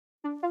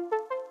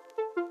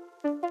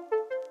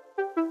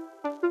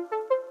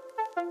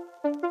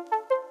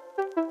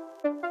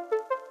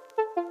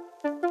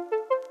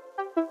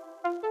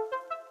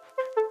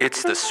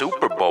It's the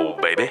Super Bowl,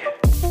 baby.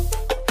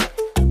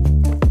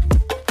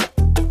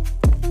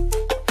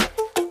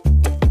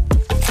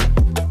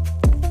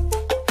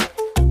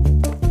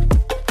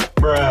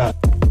 Bruh.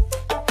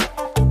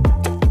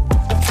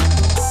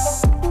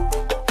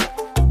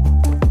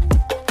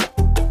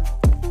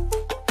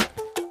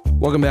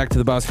 Welcome back to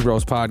the Bosky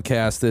Bros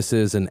podcast. This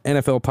is an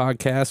NFL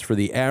podcast for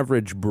the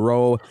average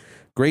bro.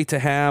 Great to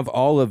have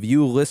all of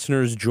you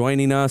listeners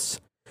joining us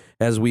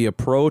as we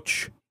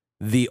approach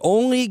the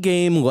only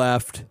game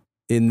left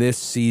in this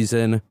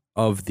season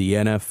of the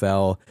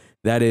NFL.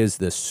 That is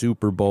the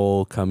Super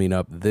Bowl coming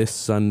up this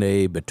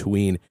Sunday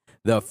between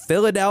the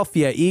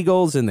Philadelphia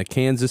Eagles and the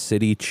Kansas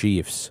City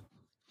Chiefs.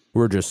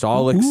 We're just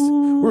all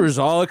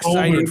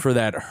excited for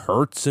that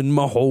Hurts and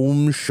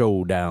Mahomes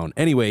showdown.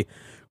 Anyway,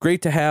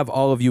 great to have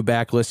all of you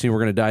back listening. We're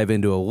going to dive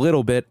into a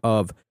little bit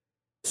of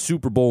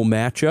Super Bowl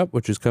matchup,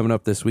 which is coming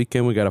up this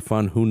weekend. We got a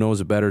fun Who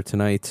Knows It Better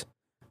tonight.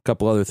 A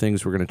couple other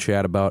things we're going to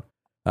chat about.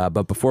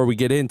 But before we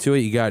get into it,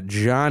 you got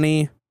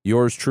Johnny,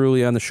 yours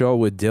truly, on the show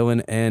with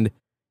Dylan and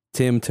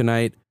Tim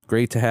tonight.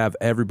 Great to have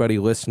everybody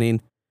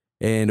listening.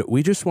 And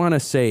we just want to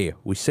say,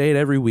 we say it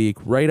every week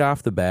right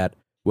off the bat,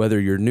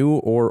 whether you're new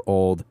or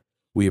old,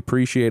 we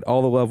appreciate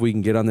all the love we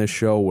can get on this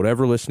show.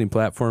 Whatever listening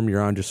platform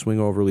you're on, just swing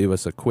over, leave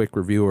us a quick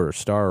review or a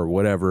star or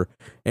whatever.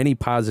 Any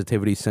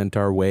positivity sent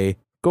our way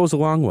goes a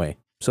long way.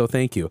 So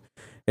thank you.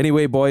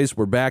 Anyway, boys,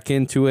 we're back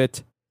into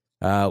it.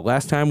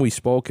 Last time we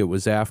spoke, it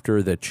was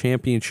after the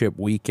championship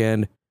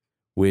weekend,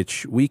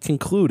 which we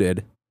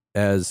concluded,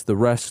 as the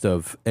rest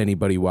of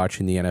anybody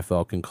watching the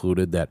NFL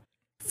concluded, that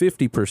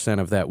 50%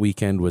 of that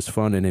weekend was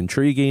fun and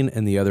intriguing,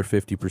 and the other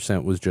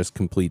 50% was just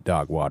complete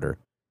dog water.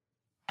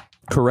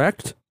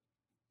 Correct?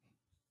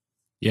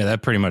 Yeah,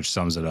 that pretty much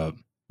sums it up.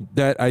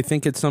 I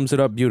think it sums it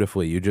up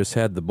beautifully. You just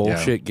had the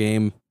bullshit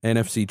game,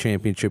 NFC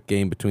championship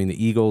game between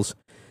the Eagles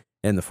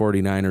and the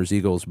 49ers.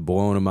 Eagles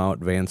blowing them out,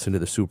 advancing to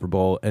the Super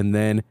Bowl. And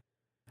then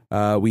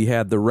we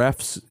had the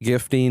refs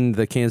gifting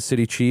the Kansas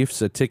City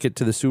Chiefs a ticket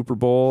to the Super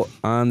Bowl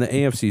on the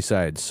AFC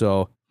side.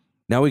 So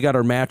now we got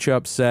our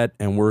matchup set,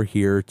 and we're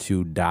here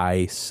to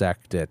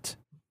dissect it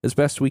as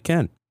best we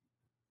can.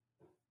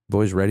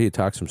 Boys, ready to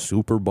talk some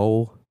Super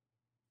Bowl?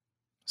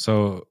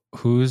 So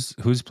who's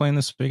playing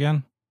this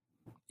weekend?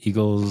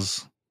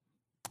 Eagles,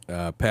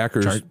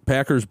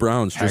 Packers,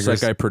 Browns, just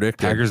like I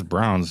predicted. Packers,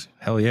 Browns.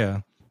 Hell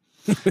yeah.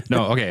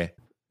 No, okay.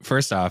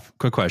 First off,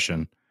 quick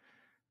question.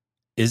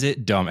 Is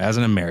it dumb, as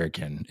an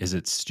American, is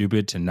it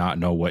stupid to not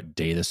know what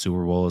day the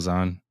Super Bowl is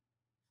on?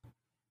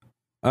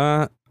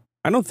 I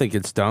don't think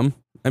it's dumb.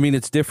 I mean,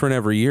 it's different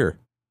every year.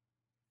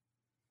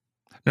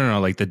 No,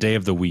 like the day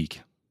of the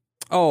week.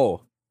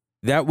 Oh,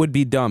 that would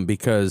be dumb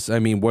because, I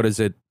mean, what is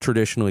it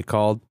traditionally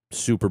called?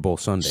 Super Bowl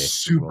Sunday.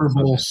 Super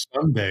Bowl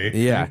Sunday.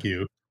 Yeah. Thank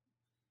you.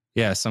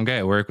 Yeah, some guy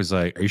at work was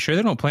like, "Are you sure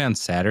they don't play on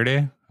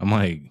Saturday?" I'm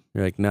like,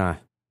 You're like, nah.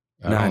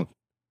 I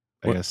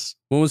guess.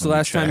 When was the Let me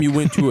last time check. you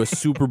went to a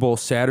Super Bowl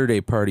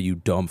Saturday party, you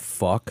dumb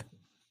fuck?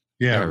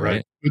 Yeah, Yeah,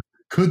 right.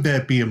 Could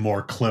that be a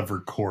more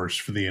clever course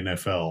for the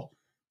NFL?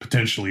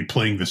 Potentially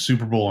playing the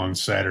Super Bowl on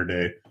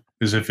Saturday,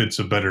 as if it's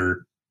a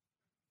better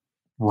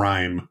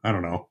rhyme. I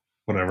don't know.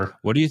 Whatever.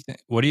 What do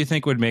you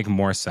think would make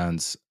more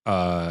sense?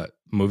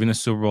 Moving the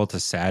Super Bowl to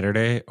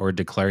Saturday or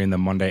declaring the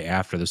Monday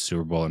after the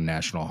Super Bowl a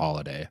national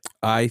holiday?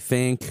 I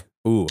think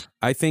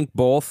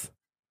both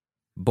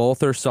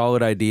are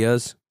solid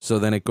ideas. So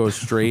then it goes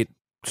straight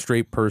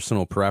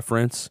personal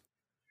preference.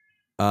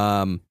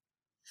 Yeah,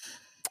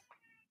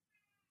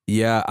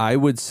 I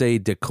would say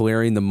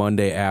declaring the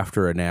Monday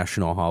after a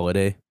national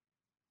holiday.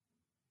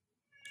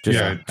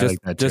 Yeah, I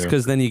like that Just too.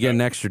 because then you get an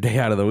extra day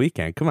out of the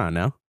weekend. Come on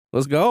now.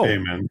 Let's go.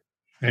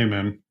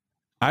 Amen.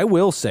 I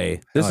will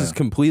say, this Hell is yeah.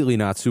 completely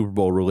not Super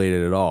Bowl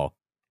related at all.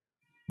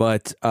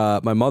 But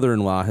my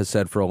mother-in-law has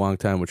said for a long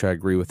time, which I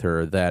agree with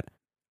her, that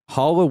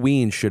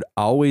Halloween should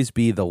always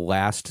be the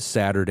last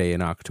Saturday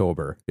in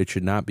October. It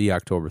should not be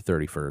October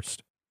 31st.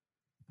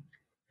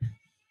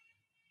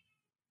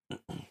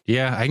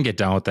 Yeah, I can get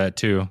down with that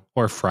too.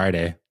 Or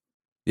Friday.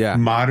 Yeah.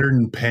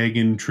 Modern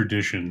pagan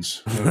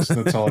traditions.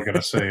 That's all I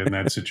gotta say in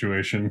that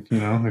situation. You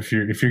know, if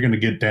you're gonna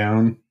get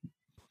down,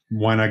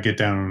 why not get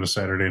down on a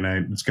Saturday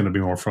night? It's gonna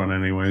be more fun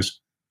anyways.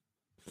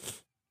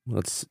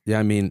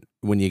 I mean,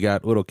 when you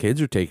got little kids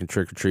who are taking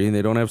trick-or-treating,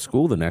 they don't have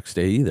school the next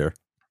day either.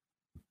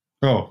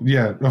 Oh,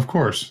 yeah, of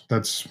course.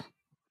 That's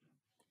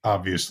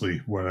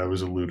obviously what I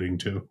was alluding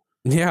to.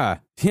 Yeah,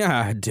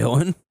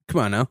 Dylan.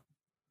 Come on now.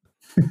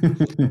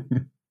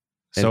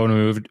 So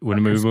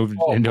when we moved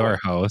into our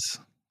house,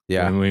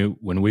 Yeah.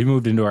 when we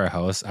moved into our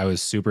house, I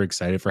was super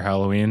excited for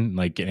Halloween,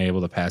 like getting able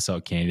to pass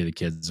out candy to the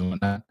kids and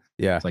whatnot.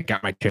 Yeah. It's like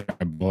got my kid,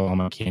 I blow all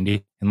my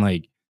candy, and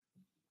like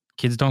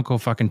kids don't go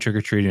fucking trick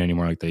or treating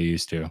anymore like they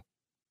used to.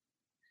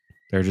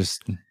 They're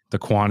just, the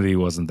quantity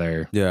wasn't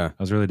there. Yeah.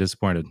 I was really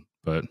disappointed,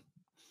 but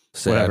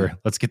Sad. whatever.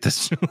 Let's get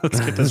this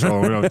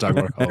rolling. We don't talk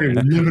about Hey, we're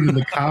Halloween. living in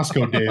the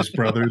Costco days,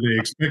 brother. They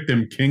expect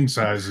them king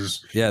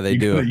sizes. Yeah, they you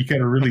do. You got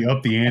to really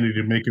up the ante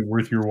to make it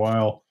worth your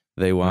while.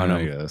 They want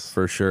I them, guess.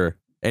 for sure.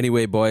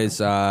 Anyway, boys,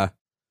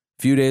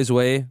 few days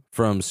away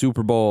from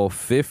Super Bowl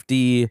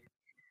 57.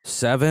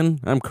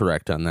 I'm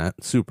correct on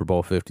that. Super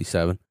Bowl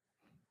 57.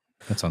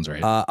 That sounds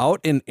right. Out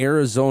in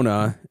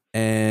Arizona,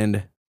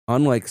 and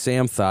unlike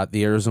Sam thought,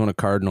 the Arizona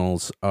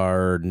Cardinals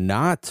are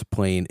not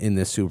playing in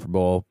this Super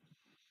Bowl,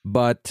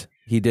 but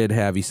he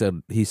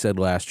said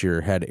last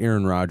year, had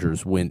Aaron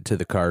Rodgers went to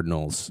the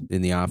Cardinals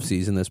in the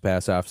offseason, this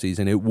past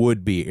offseason, it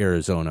would be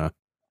Arizona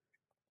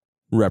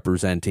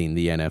representing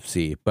the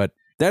NFC. But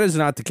that is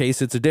not the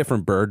case. It's a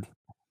different bird,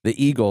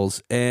 the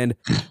Eagles. And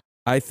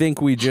I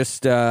think we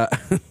just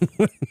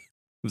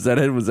was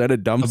that a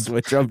dumb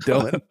switch up,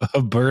 Dylan?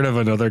 A bird of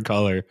another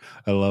color.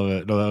 I love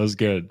it. No, that was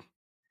good.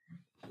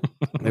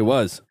 It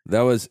was.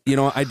 That was,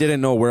 I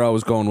didn't know where I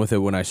was going with it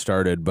when I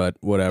started, but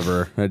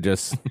whatever. I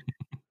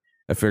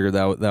figured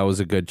that was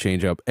a good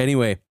change up.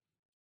 Anyway,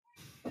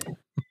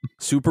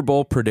 Super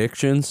Bowl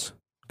predictions,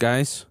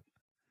 guys.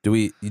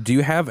 Do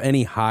you have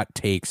any hot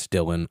takes,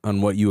 Dylan,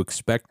 on what you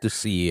expect to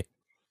see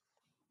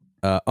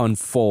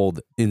unfold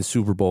in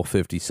Super Bowl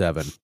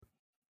 57?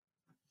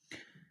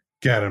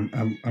 God,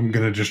 I'm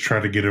gonna just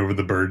try to get over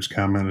the birds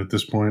comment at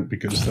this point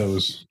because that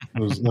was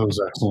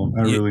excellent.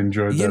 I really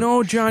enjoyed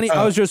that. Johnny,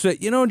 I was just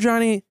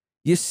Johnny,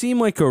 you seem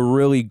like a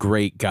really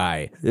great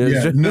guy.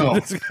 Yeah, no,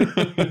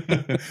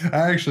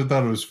 I actually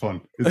thought it was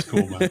fun. It's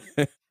cool, man.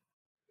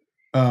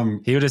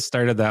 He would have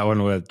started that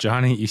one with,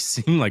 Johnny, you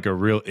seem like a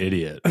real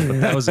idiot.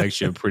 But that was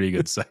actually a pretty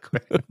good segue.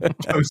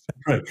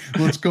 Right.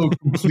 Let's go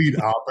complete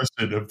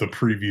opposite of the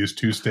previous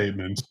two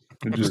statements.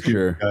 And just For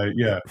sure.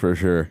 Yeah, for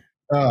sure.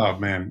 Oh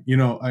man,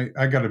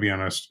 I got to be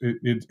honest.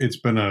 It's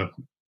been an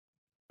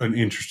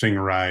interesting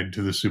ride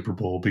to the Super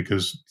Bowl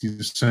because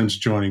since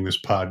joining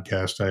this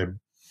podcast,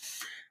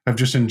 I've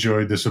just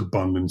enjoyed this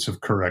abundance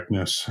of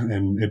correctness,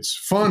 and it's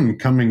fun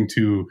coming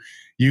to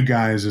you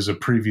guys as a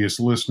previous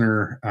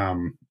listener.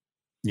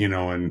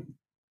 And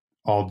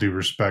all due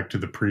respect to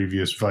the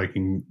previous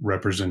Viking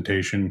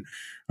representation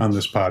on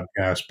this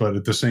podcast, but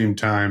at the same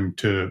time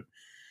to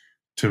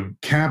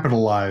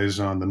capitalize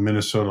on the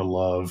Minnesota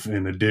love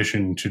in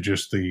addition to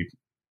just the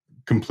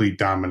complete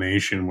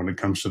domination when it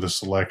comes to the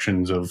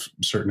selections of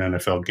certain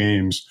NFL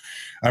games,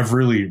 I've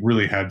really,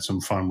 really had some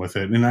fun with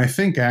it. And I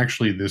think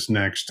actually this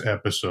next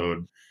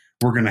episode,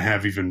 we're going to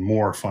have even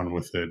more fun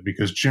with it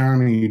because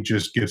Johnny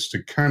just gets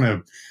to kind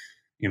of,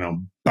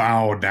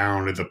 bow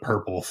down to the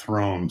purple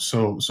throne.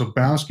 So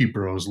Bowski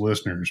Bros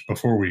listeners,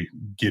 before we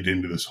get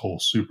into this whole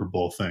Super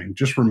Bowl thing,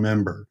 just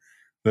remember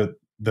that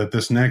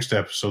this next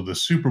episode, the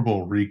Super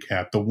Bowl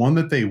recap, the one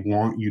that they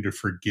want you to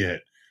forget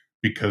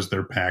because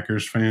they're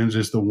Packers fans,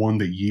 is the one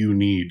that you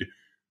need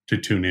to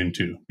tune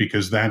into,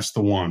 because that's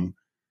the one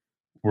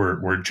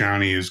where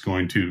Johnny is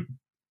going to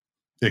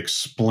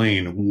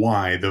explain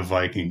why the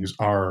Vikings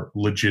are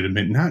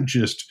legitimate, not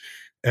just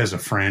as a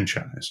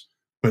franchise,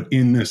 but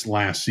in this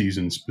last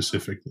season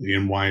specifically,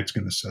 and why it's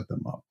going to set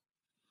them up.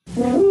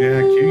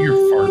 Yeah, cue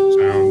your fart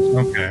sounds.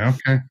 Okay.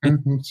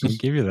 I'll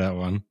give you that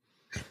one.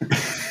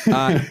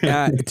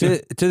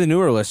 To the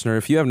newer listener,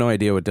 if you have no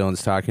idea what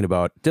Dylan's talking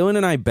about, Dylan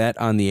and I bet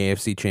on the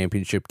AFC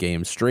Championship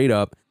game straight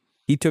up.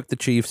 He took the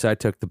Chiefs, I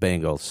took the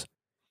Bengals,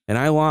 and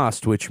I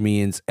lost, which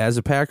means as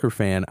a Packer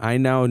fan, I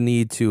now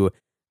need to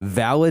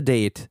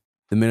validate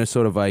the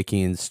Minnesota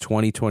Vikings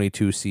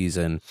 2022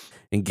 season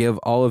and give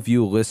all of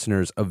you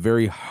listeners a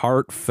very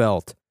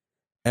heartfelt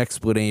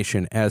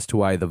explanation as to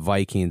why the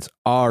Vikings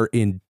are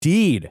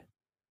indeed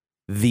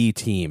the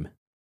team.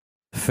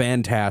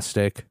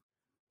 Fantastic,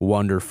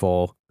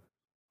 wonderful,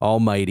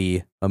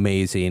 almighty,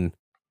 amazing,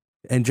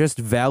 and just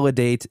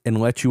validate and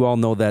let you all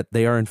know that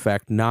they are in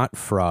fact not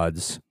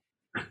frauds.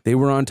 They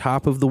were on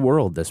top of the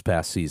world this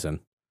past season.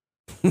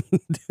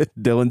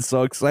 Dylan's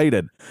so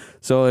excited.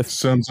 So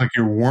sounds like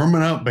you're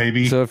warming up,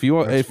 baby. So if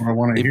you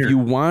hear.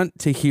 Want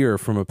to hear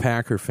from a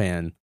Packer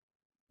fan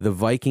the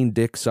Viking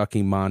dick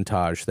sucking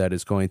montage that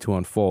is going to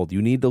unfold,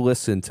 you need to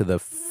listen to the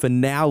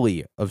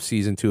finale of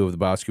season 2 of the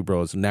Bowski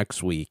Bros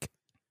next week,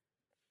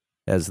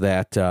 as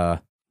that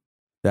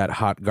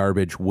hot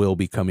garbage will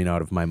be coming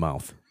out of my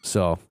mouth.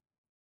 So,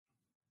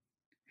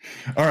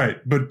 all right,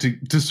 but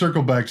to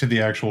circle back to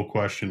the actual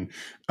question,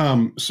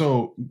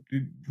 so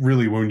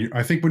really, when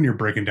you're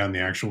breaking down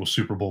the actual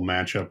Super Bowl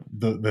matchup,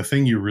 the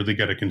thing you really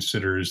got to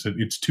consider is that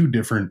it's two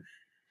different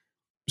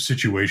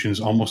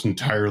situations, almost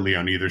entirely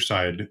on either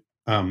side.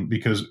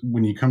 Because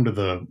when you come to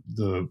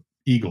the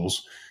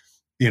Eagles,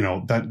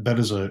 that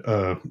is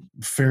a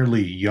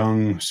fairly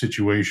young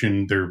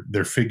situation.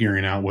 They're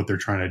figuring out what they're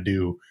trying to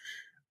do.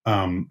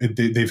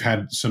 They've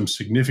had some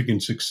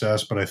significant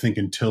success, but I think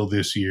until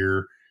this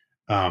year,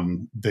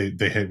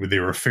 they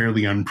were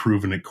fairly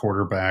unproven at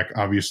quarterback.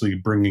 Obviously,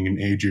 bringing in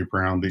AJ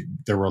Brown,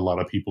 there were a lot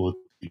of people at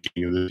the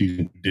beginning of the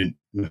season who didn't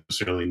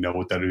necessarily know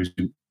what that was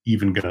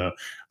even going to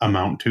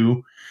amount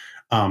to.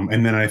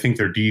 And then I think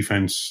their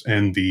defense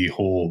and the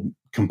whole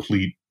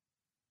complete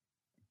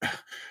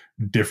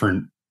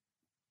different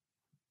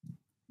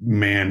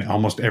man,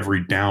 almost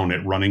every down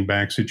at running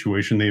back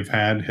situation they've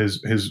had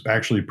has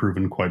actually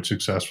proven quite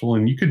successful.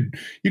 And you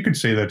could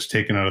say that's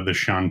taken out of the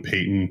Sean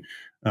Payton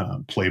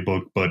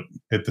playbook, but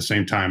at the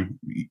same time,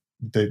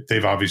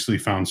 they've obviously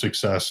found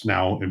success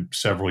now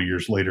several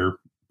years later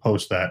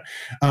post that.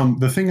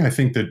 The thing I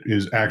think that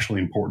is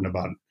actually important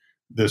about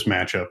this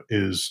matchup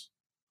is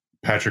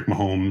Patrick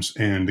Mahomes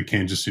and the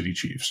Kansas City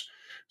Chiefs.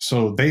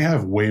 So they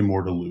have way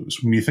more to lose.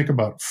 When you think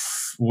about,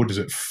 5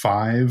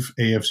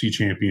 AFC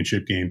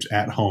championship games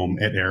at home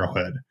at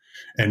Arrowhead,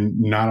 and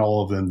not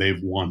all of them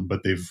they've won,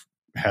 but they've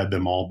had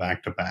them all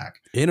back to back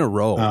in a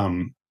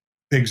row.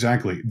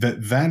 Exactly.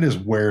 That is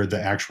where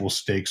the actual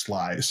stakes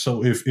lie.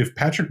 So if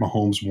Patrick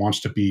Mahomes wants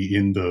to be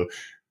in the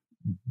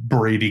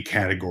Brady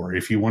category,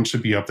 if he wants to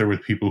be up there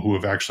with people who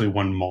have actually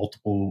won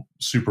multiple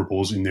Super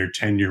Bowls in their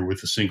tenure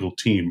with a single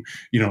team,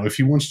 if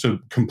he wants to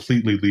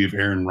completely leave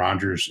Aaron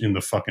Rodgers in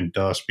the fucking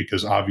dust,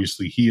 because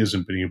obviously he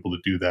hasn't been able to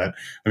do that.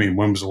 I mean,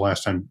 when was the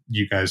last time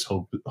you guys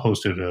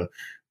hosted a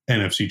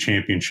NFC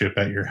championship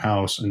at your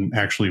house and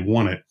actually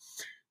won it?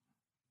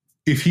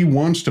 If he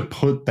wants to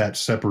put that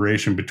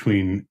separation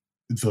between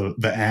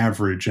the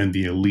average and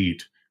the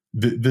elite,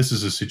 this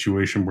is a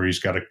situation where he's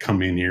got to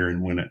come in here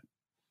and win it.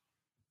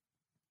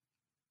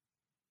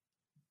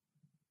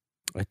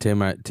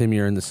 Tim,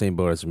 you're in the same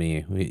boat as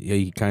me.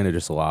 He kind of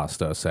just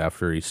lost us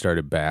after he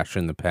started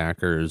bashing the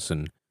Packers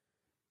and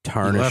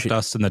tarnishing. He left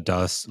us in the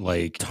dust,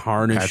 like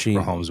tarnishing.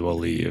 Patrick Mahomes will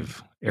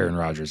leave Aaron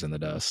Rodgers in the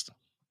dust.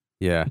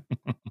 Yeah.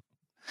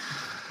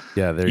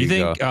 Yeah, there you go.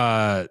 You think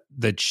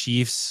the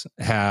Chiefs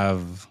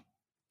have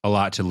a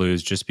lot to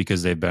lose just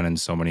because they've been in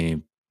so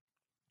many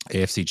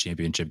AFC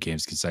championship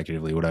games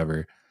consecutively,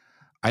 whatever?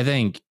 I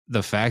think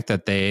the fact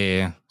that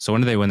so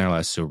when did they win their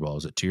last Super Bowl?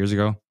 Was it 2 years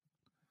ago?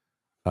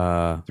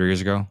 3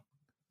 years ago.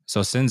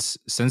 So since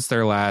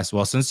their last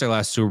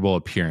Super Bowl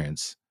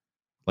appearance,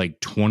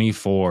 like only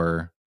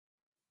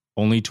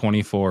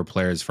 24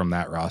 players from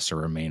that roster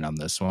remain on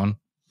this one.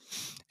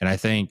 And I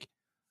think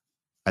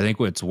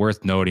what's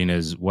worth noting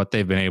is what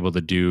they've been able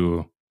to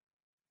do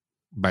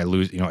by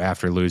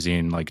after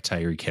losing like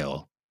Tyreek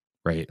Hill,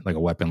 right? Like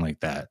a weapon like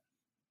that.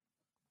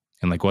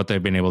 And like what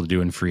they've been able to do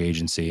in free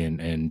agency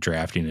and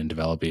drafting and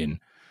developing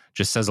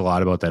just says a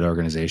lot about that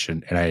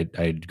organization. And I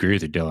agree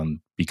with you,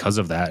 Dylan, because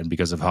of that and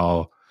because of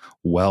how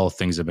well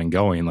things have been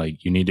going.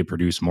 Like, you need to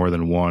produce more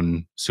than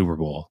one Super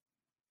Bowl,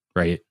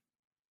 right?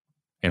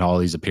 And all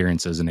these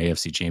appearances in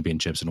AFC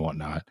championships and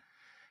whatnot.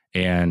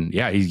 And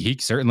yeah, he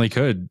certainly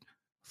could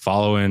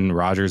follow in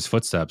Rodgers'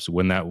 footsteps,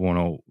 win that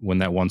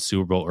one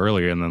Super Bowl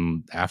earlier, and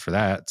then after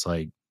that, it's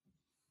like,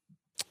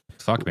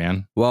 fuck,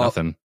 man,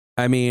 nothing.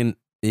 I mean,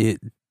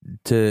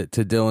 to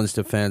Dylan's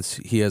defense,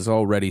 he has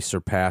already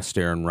surpassed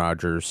Aaron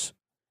Rodgers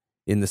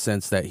in the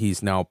sense that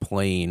he's now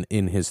playing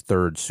in his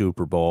third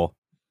Super Bowl,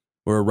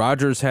 where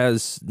Rodgers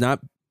hasn't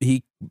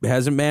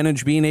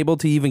managed being able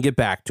to even get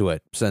back to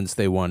it since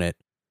they won it.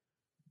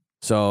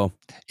 So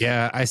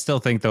yeah, I still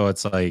think though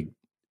it's like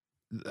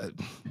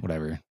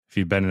whatever. If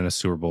you've been in a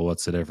Super Bowl,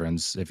 what's the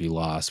difference if you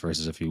lost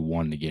versus if you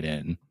won to get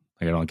in?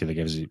 Like, I don't think it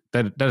gives you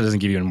that doesn't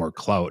give you any more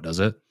clout, does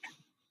it?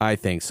 I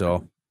think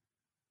so.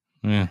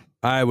 Yeah.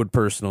 I would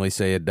personally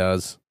say it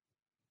does.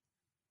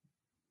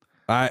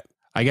 I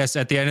guess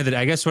at the end of the day,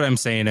 I guess what I'm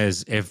saying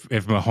is if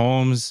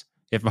Mahomes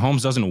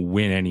doesn't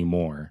win any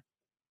more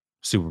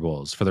Super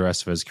Bowls for the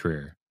rest of his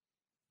career,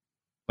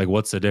 like,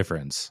 what's the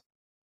difference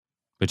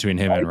between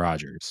him and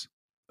Rodgers?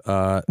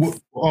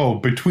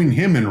 Between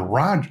him and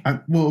Rodgers.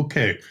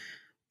 Okay.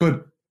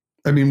 But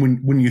I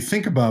mean, when you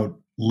think about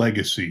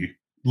legacy,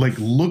 like,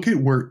 look at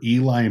where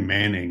Eli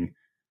Manning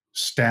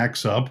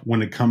stacks up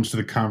when it comes to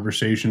the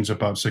conversations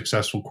about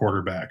successful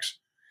quarterbacks.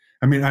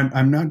 I mean,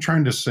 I'm not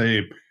trying to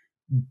say,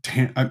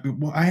 I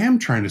am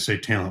trying to say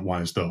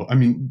talent-wise, though. I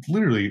mean,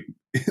 literally,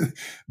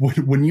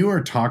 when you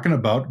are talking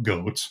about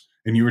GOATs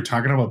and you are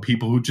talking about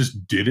people who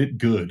just did it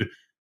good,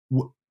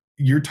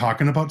 you're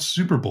talking about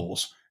Super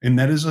Bowls. And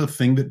that is a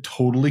thing that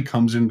totally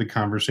comes into the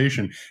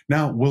conversation.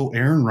 Now, will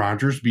Aaron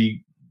Rodgers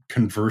be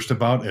conversed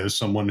about as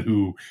someone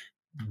who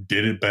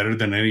did it better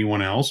than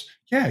anyone else?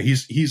 Yeah,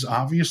 he's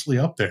obviously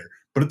up there.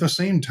 But at the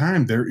same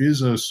time, there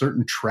is a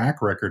certain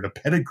track record, a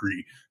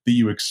pedigree that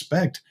you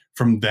expect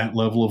from that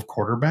level of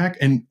quarterback.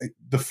 And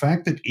the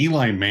fact that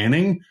Eli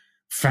Manning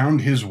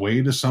found his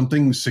way to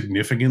something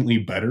significantly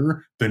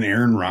better than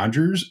Aaron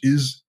Rodgers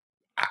is,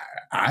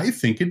 I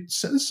think it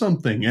says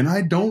something. And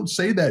I don't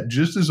say that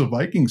just as a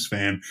Vikings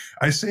fan.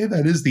 I say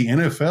that as the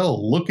NFL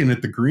looking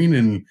at the green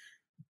and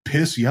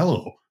piss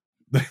yellow.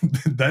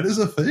 That is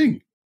a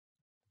thing.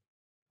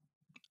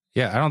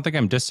 Yeah, I don't think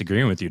I'm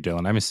disagreeing with you,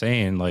 Dylan. I'm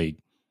saying, like,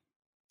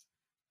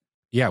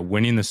 yeah,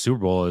 winning the Super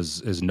Bowl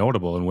is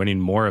notable, and winning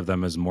more of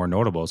them is more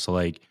notable. So,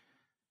 like,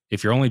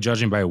 if you're only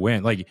judging by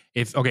win, like,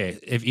 if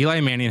Eli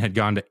Manning had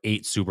gone to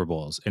 8 Super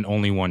Bowls and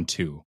only won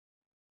 2,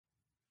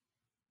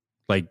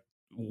 like,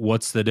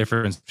 what's the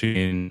difference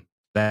between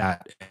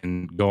that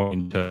and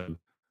going to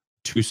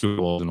 2 Super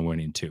Bowls and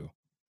winning 2?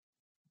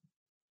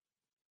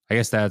 I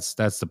guess that's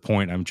the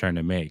point I'm trying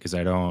to make, because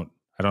I don't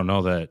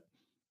know that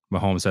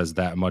Mahomes has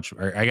that much.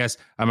 Or I guess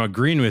I'm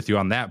agreeing with you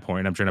on that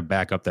point. I'm trying to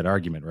back up that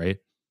argument, right?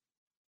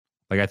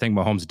 Like, I think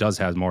Mahomes does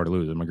have more to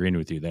lose. I'm agreeing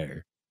with you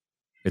there.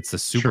 It's the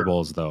Super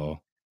Bowls,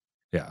 though.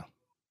 Yeah.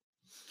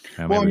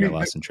 Maybe we got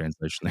lost in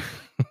translation there.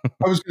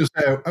 I was going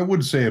to say, I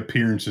would say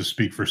appearances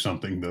speak for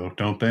something, though,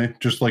 don't they?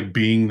 Just like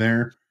being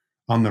there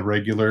on the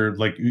regular,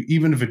 like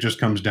even if it just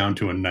comes down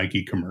to a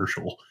Nike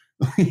commercial,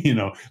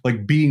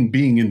 like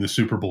being in the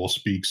Super Bowl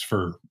speaks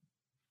for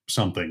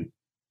something.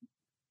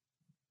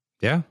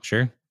 Yeah,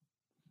 sure.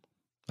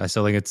 I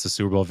still think it's the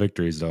Super Bowl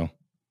victories, though.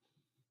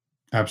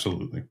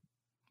 Absolutely.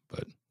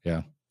 But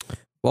yeah.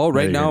 Well,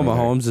 right now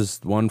Mahomes is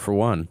 1 for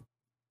 1,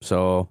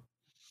 so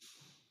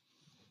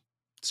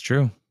it's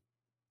true.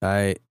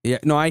 I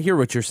hear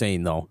what you're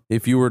saying though.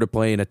 If you were to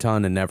play in a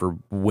ton and never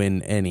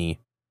win any,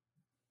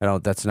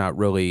 that's not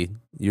really,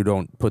 you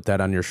don't put that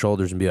on your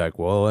shoulders and be like,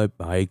 well,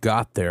 I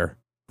got there.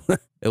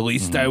 At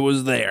least I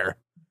was there.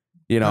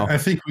 I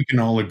think we can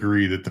all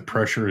agree that the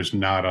pressure is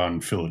not on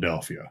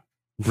Philadelphia.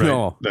 Right?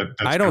 No, that's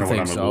I don't think what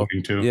I'm so.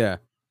 alluding to. Yeah.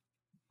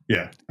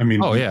 Yeah. I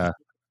mean,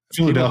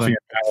 Philadelphia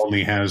not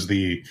only has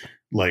the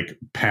like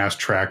past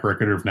track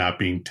record of not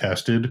being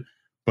tested,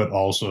 but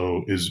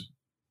also is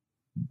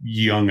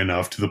young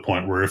enough to the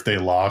point where if they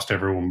lost,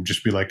 everyone would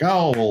just be like,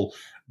 oh, well,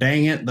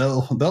 dang it,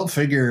 they'll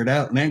figure it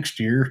out next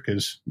year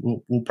because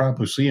we'll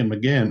probably see them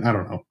again. I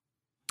don't know.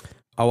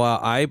 Oh,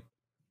 I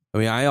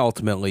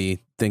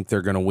ultimately think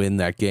they're going to win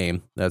that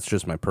game. That's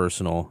just my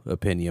personal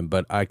opinion,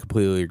 but I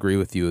completely agree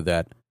with you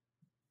that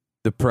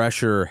the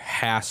pressure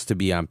has to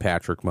be on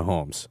Patrick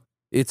Mahomes.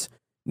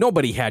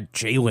 Nobody had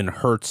Jalen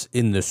Hurts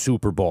in the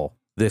Super Bowl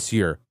this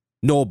year.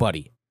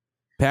 Nobody.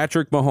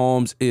 Patrick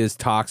Mahomes is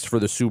talks for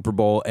the Super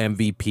Bowl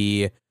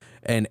MVP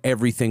and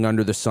everything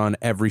under the sun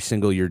every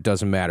single year.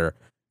 Doesn't matter.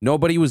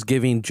 Nobody was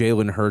giving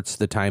Jalen Hurts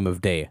the time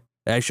of day.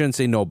 I shouldn't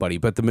say nobody,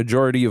 but the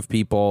majority of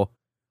people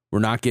were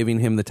not giving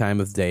him the time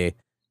of day.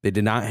 They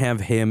did not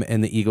have him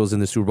and the Eagles in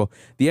the Super Bowl.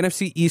 The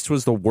NFC East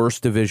was the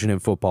worst division in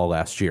football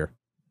last year.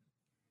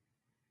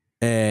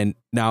 And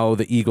now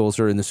the Eagles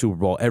are in the Super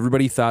Bowl.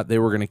 Everybody thought they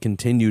were going to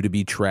continue to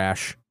be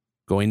trash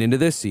going into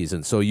this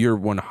season. So you're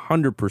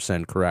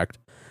 100% correct.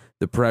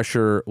 The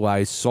pressure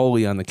lies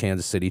solely on the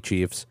Kansas City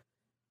Chiefs.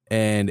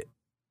 And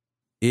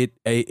it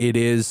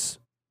is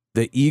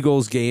the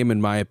Eagles game,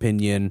 in my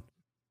opinion,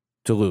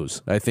 to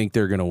lose. I think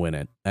they're going to win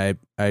it.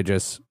 I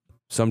just,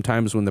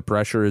 sometimes when the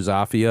pressure is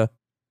off you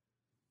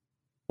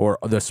or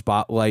the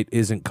spotlight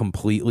isn't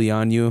completely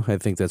on you, I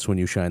think that's when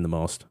you shine the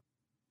most.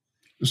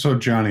 So,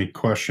 Johnny,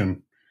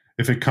 question: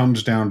 if it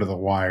comes down to the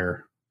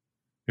wire,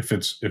 if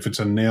it's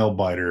a nail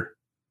biter,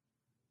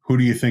 who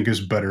do you think is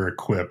better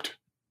equipped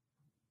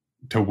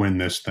to win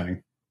this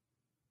thing?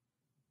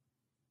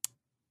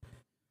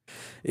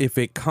 If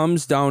it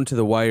comes down to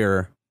the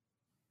wire,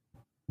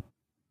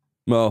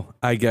 well,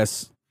 I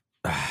guess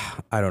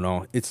I don't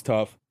know. It's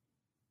tough.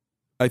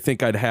 I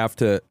think I'd have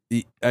to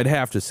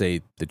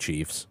say the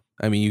Chiefs.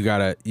 I mean,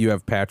 you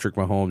have Patrick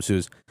Mahomes,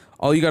 who's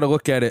all you got to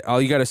look at it. All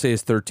you got to say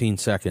is 13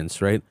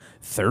 seconds, right?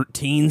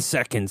 13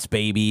 seconds,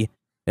 baby.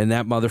 And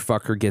that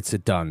motherfucker gets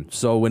it done.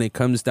 So when it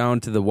comes down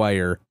to the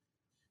wire,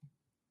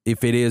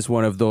 if it is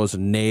one of those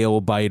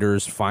nail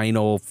biters,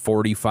 final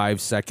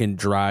 45-second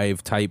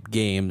drive type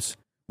games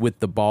with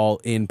the ball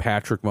in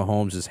Patrick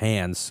Mahomes'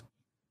 hands,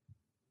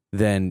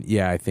 then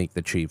yeah, I think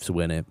the Chiefs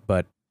win it.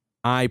 But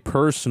I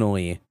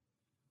personally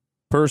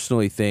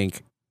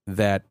think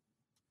that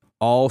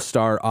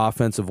all-star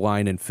offensive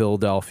line in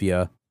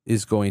Philadelphia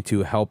is going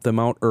to help them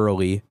out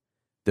early.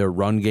 Their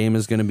run game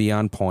is going to be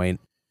on point.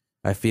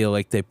 I feel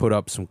like they put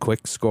up some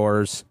quick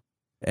scores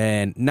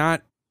and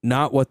not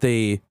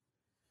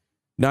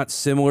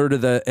similar to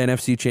the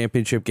NFC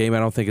Championship game. I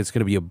don't think it's going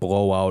to be a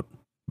blowout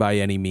by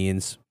any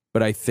means,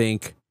 but I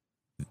think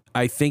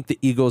the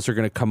Eagles are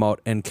going to come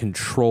out and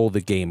control the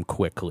game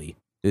quickly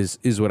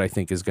is what I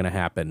think is going to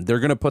happen. They're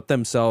going to put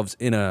themselves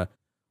in a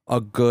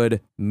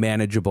good,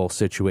 manageable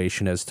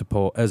situation as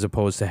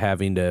opposed to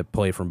having to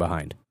play from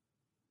behind.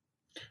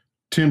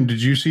 Tim,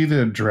 did you see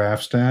the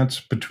draft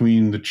stats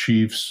between the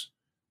Chiefs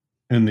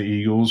and the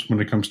Eagles when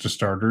it comes to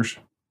starters?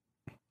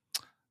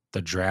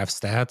 The draft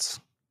stats?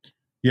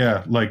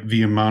 Yeah, like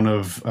the amount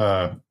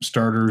of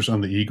starters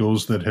on the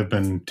Eagles that have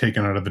been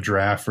taken out of the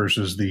draft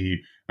versus the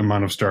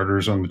amount of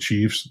starters on the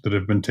Chiefs that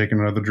have been taken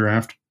out of the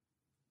draft.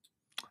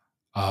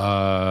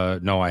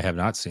 No, I have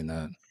not seen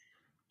that.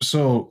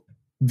 So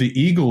the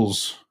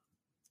Eagles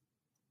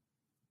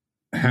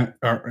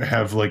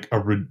have like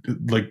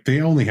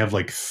they only have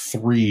like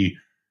 3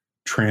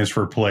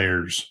 transfer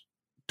players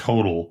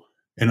total,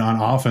 and on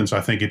offense,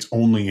 I think it's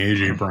only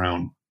AJ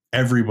Brown.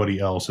 Everybody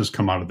else has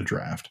come out of the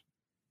draft.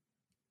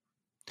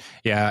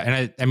 Yeah,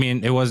 and I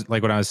mean, it was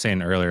like what I was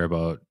saying earlier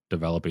about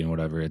developing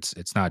whatever.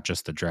 It's not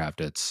just the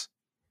draft. It's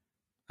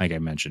like I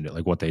mentioned it,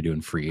 like what they do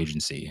in free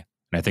agency.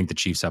 And I think the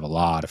Chiefs have a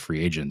lot of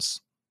free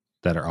agents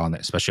that are on that,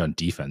 especially on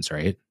defense,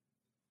 right?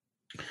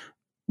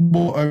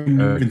 Well, I mean,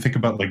 you can think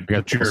about like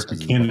Jerick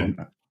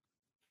McKinnon.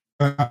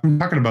 I'm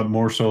talking about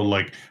more so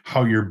like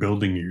how you're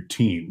building your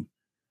team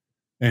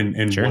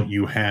and Sure. what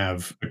you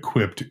have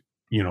equipped,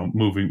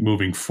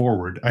 moving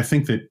forward. I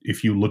think that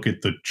if you look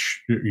at the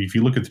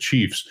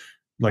Chiefs,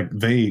 like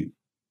they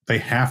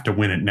have to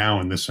win it now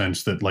in the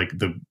sense that like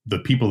the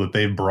people that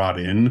they've brought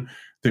in,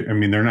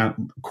 they're not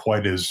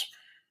quite as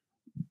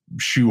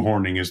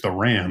shoehorning as the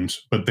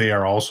Rams, but they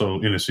are also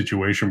in a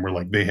situation where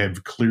like they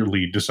have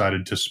clearly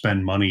decided to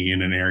spend money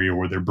in an area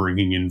where they're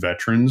bringing in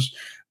veterans.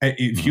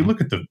 If you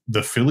look at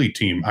the Philly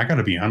team, I got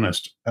to be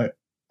honest,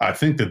 I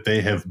think that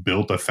they have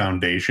built a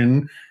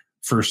foundation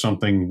for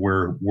something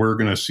where we're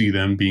going to see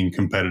them being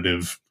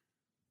competitive,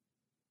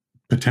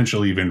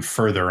 potentially even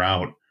further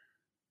out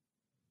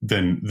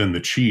than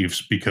the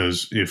Chiefs,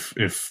 because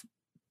if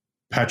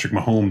Patrick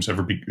Mahomes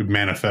ever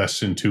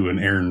manifests into an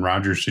Aaron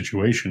Rodgers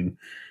situation,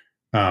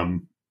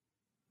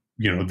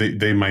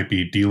 they might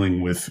be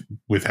dealing with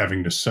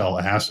having to sell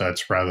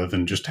assets rather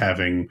than just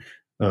having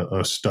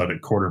a stud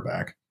at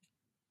quarterback.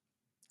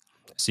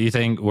 So you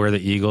think where the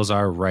Eagles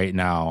are right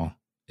now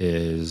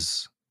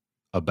is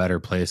a better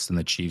place than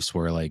the Chiefs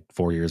were like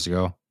 4 years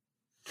ago?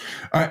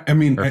 I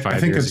mean, or 5 I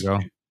think years ago?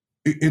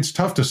 It's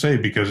tough to say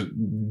because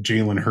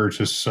Jalen Hurts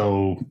is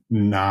so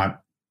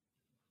not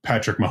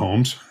Patrick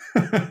Mahomes.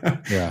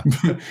 Yeah.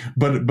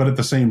 But at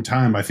the same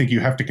time, I think you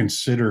have to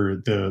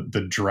consider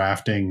the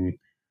drafting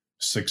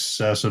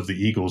success of the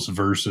Eagles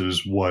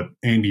versus what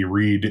Andy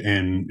Reid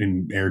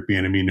and Eric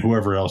Bieniemy and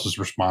whoever else is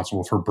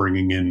responsible for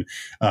bringing in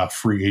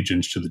free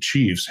agents to the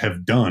Chiefs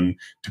have done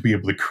to be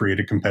able to create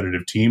a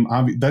competitive team.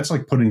 That's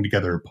like putting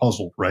together a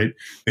puzzle, right?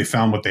 They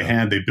found what they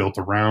had, they built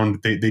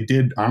around. They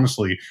did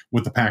honestly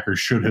what the Packers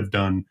should have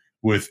done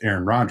with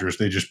Aaron Rodgers.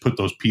 They just put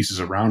those pieces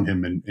around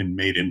him and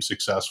made him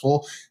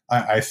successful.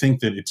 I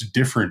think that it's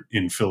different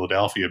in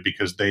Philadelphia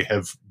because they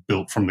have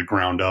built from the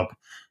ground up,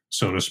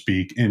 so to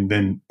speak, and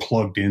then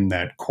plugged in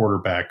that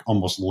quarterback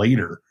almost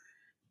later.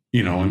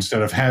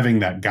 Instead of having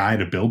that guy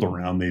to build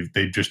around,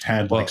 they've just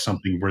had like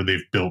something where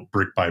they've built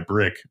brick by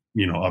brick,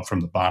 up from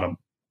the bottom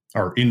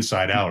or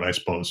inside out, I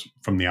suppose,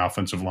 from the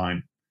offensive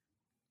line.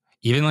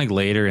 Even like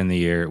later in the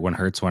year when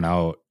Hurts went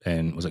out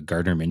and was it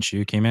Gardner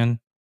Minshew came in,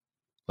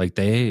 like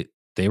they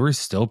were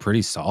still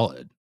pretty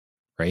solid,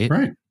 right?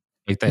 Right.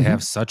 Like they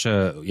have such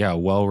a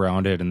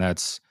well-rounded, and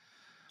that's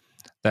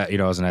that,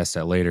 I was going to ask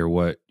that later,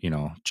 what,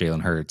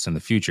 Jalen Hurts in the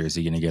future, is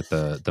he going to get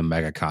the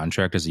mega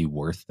contract? Is he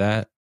worth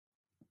that?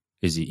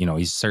 Is he,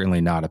 he's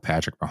certainly not a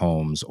Patrick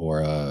Mahomes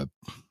or I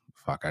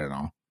don't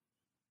know,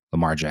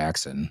 Lamar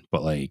Jackson,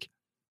 but like,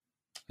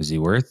 is he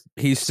worth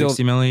he's still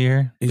 $60 million a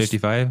year?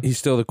 55? He's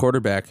still the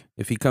quarterback.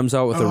 If he comes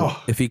out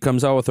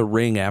with a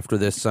ring after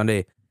this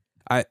Sunday,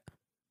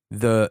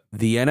 the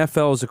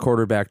NFL is a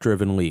quarterback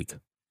driven league.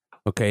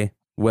 Okay.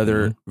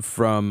 Whether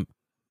from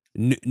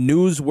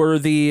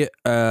newsworthy,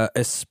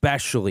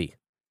 especially,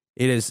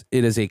 it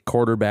is a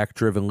quarterback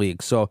driven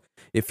league. So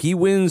if he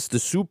wins the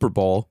Super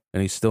Bowl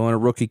and he's still on a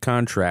rookie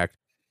contract,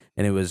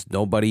 and it was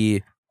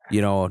nobody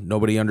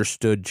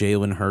understood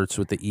Jalen Hurts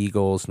with the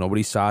Eagles,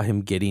 nobody saw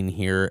him getting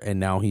here, and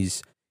now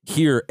he's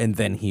here, and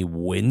then he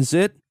wins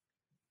it.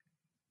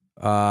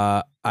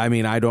 I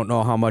mean, I don't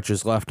know how much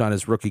is left on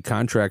his rookie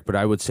contract, but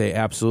I would say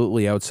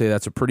absolutely. I would say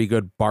that's a pretty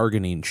good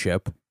bargaining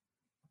chip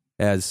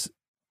as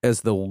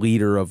the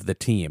leader of the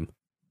team.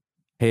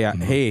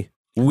 Hey,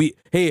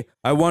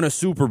 I won a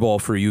Super Bowl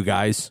for you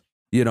guys,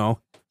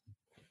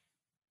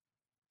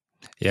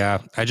 Yeah,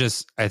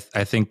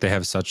 I think they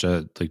have such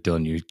a, like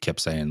Dylan, you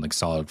kept saying, like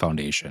solid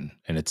foundation.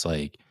 And it's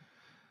like,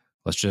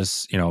 let's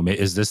just,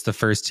 is this the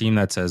first team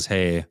that says,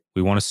 hey,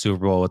 we won a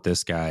Super Bowl with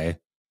this guy?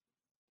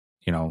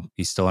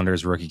 He's still under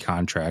his rookie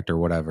contract or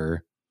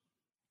whatever,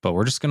 but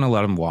we're just going to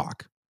let him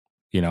walk,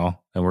 and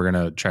we're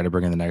going to try to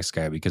bring in the next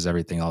guy because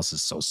everything else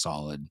is so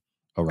solid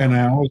around.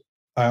 And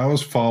I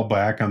always fall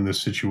back on this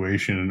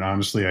situation. And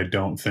honestly, I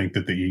don't think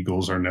that the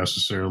Eagles are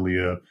necessarily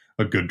a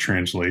good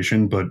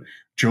translation, but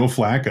Joe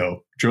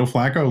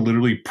Flacco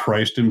literally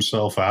priced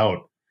himself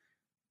out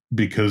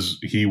because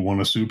he won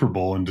a Super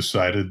Bowl and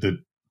decided that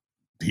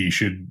he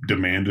should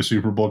demand a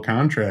Super Bowl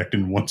contract.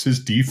 And once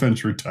his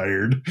defense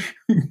retired,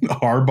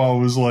 Harbaugh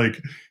was like,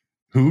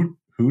 who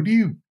do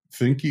you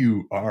think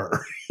you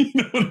are?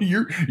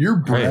 You're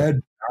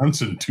Brad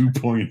Johnson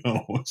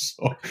 2.0.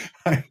 So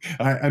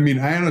I mean,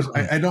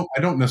 I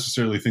don't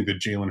necessarily think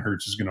that Jalen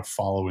Hurts is going to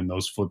follow in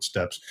those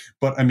footsteps,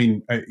 but I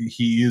mean,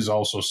 he is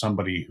also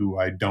somebody who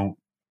I don't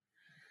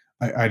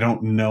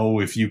know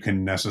if you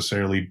can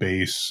necessarily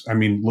base. I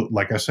mean,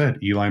 like I said,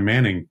 Eli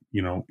Manning,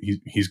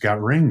 he's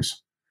got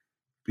rings.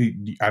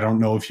 I don't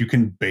know if you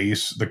can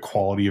base the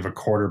quality of a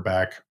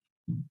quarterback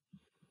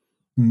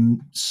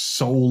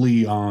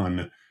solely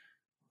on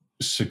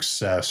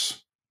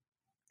success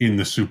in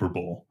the Super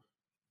Bowl.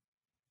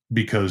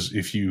 Because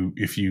if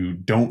you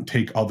don't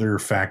take other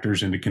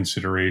factors into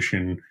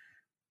consideration,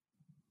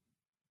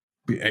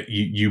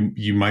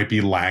 you might be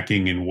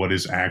lacking in what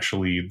is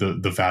actually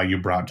the value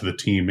brought to the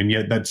team. And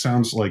yet that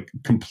sounds like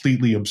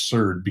completely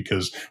absurd,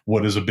 because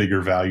what is a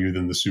bigger value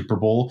than the Super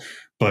Bowl?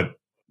 But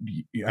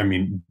I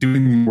mean,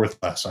 doing more with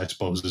less, I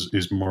suppose,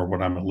 is more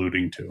what I'm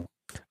alluding to.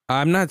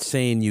 I'm not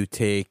saying you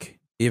take,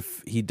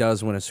 if he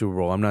does win a Super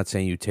Bowl, I'm not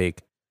saying you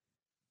take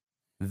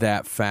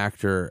that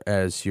factor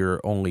as your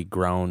only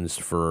grounds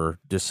for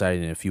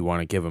deciding if you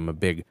want to give him a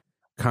big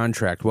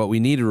contract. What we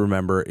need to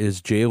remember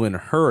is Jalen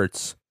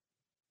Hurts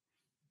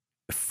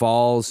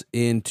falls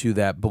into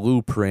that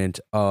blueprint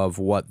of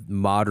what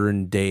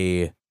modern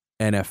day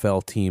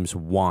NFL teams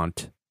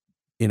want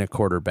in a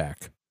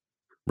quarterback,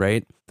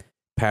 right?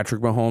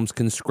 Patrick Mahomes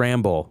can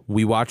scramble.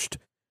 We watched,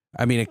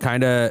 I mean, it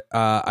kind of,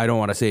 I don't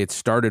want to say it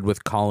started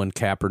with Colin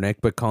Kaepernick,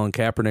 but Colin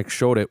Kaepernick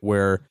showed it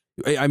where,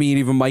 I mean,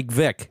 even Mike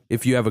Vick,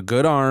 if you have a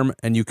good arm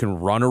and you can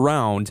run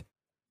around,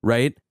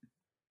 right?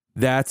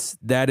 That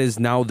is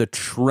now the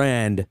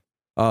trend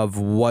of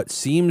what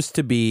seems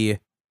to be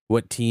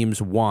what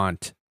teams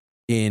want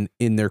in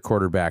their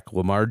quarterback.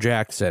 Lamar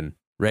Jackson,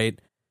 right?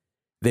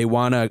 They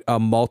want a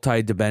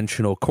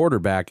multi-dimensional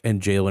quarterback,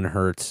 and Jalen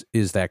Hurts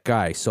is that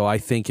guy. So I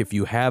think if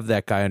you have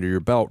that guy under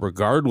your belt,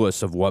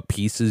 regardless of what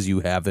pieces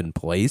you have in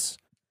place,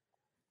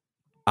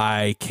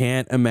 I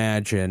can't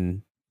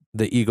imagine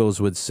the Eagles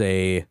would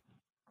say,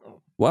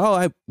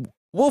 well,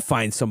 we'll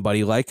find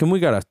somebody like him. We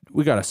got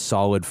a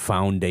solid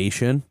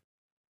foundation.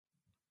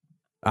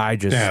 I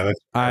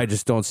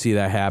just don't see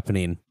that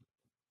happening.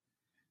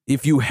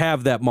 If you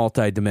have that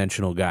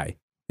multi-dimensional guy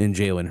in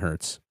Jalen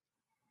Hurts,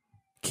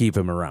 keep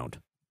him around.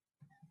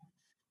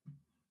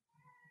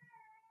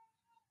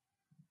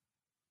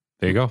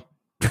 There you go.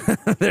 You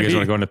guys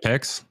want to go into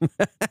picks?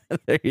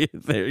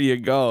 there you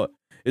go.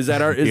 Is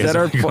that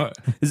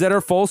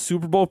our full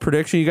Super Bowl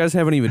prediction? You guys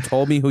haven't even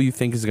told me who you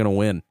think is going to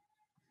win.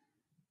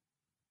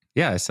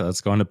 Yeah, so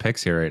let's go into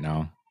picks here right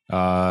now.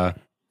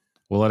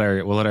 We'll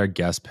let our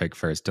guest pick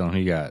first. Dylan, who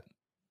you got?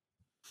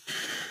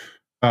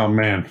 Oh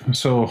man,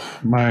 so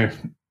my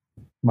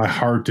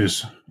heart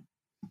is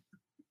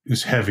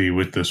heavy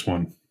with this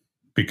one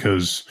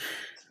because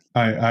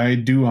I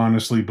do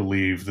honestly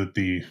believe that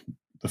the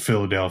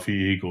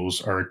Philadelphia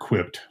Eagles are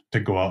equipped to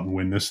go out and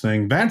win this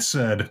thing. That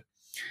said,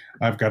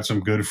 I've got some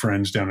good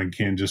friends down in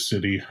Kansas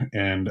City,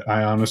 and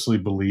I honestly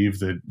believe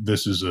that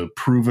this is a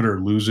prove it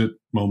or lose it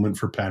moment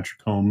for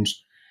Patrick Mahomes.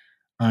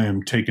 I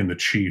am taking the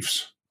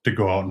Chiefs to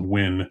go out and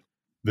win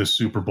this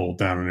Super Bowl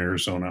down in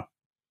Arizona.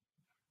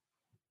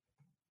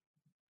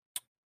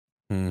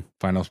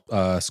 Final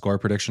score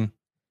prediction?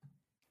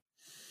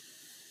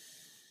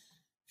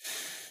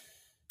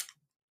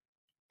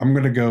 I'm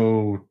going to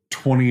go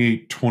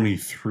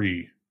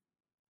 28-23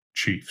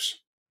 Chiefs.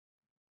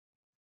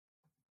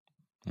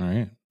 All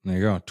right. There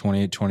you go.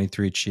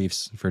 28-23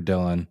 Chiefs for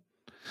Dylan.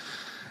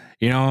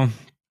 You know,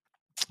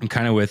 I'm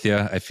kind of with you.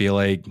 I feel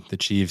like the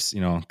Chiefs,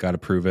 got to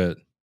prove it.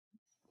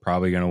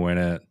 Probably going to win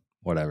it.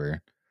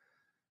 Whatever.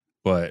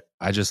 But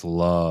I just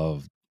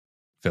love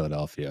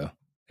Philadelphia.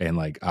 And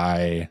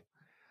I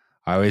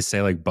always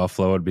say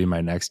Buffalo would be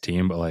my next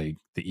team, but the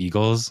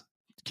Eagles,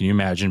 can you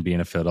imagine being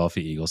a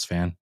Philadelphia Eagles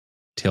fan?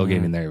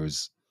 Tailgating there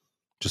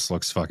just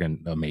looks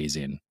fucking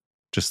amazing.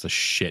 Just the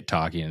shit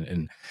talking.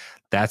 And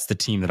that's the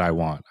team that I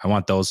want. I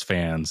want those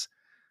fans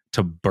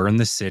to burn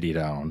the city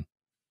down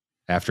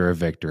after a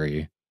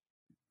victory.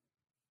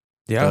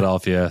 Yeah.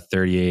 Philadelphia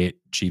 38,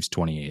 Chiefs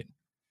 28.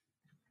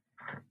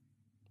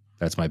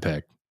 That's my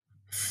pick.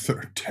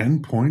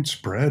 10-point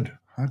spread.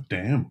 Hot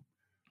damn.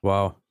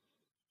 Wow.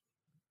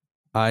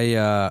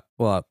 I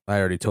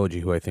already told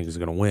you who I think is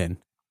going to win.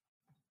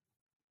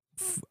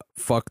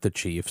 Fuck the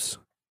Chiefs.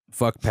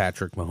 Fuck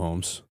Patrick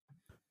Mahomes.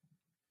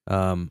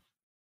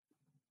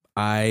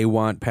 I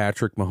want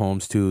Patrick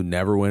Mahomes to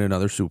never win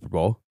another Super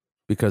Bowl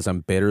because I'm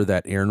bitter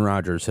that Aaron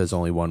Rodgers has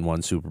only won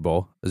one Super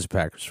Bowl as a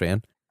Packers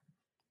fan.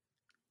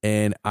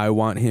 And I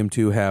want him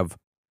to have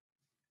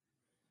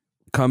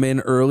come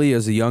in early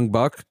as a young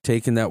buck,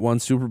 taking that one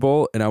Super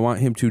Bowl, and I want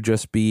him to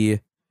just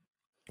be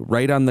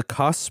right on the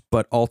cusp,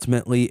 but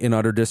ultimately in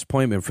utter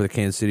disappointment for the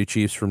Kansas City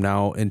Chiefs from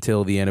now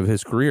until the end of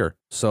his career.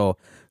 So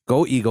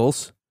go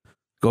Eagles.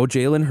 Go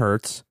Jalen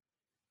Hurts.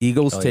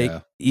 Eagles take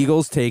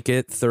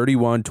it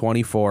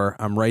 31-24.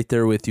 I'm right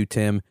there with you,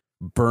 Tim.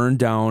 Burn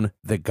down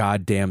the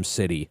goddamn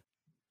city.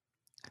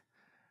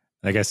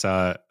 I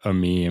saw a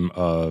meme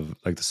of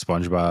the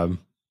SpongeBob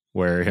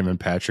where him and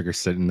Patrick are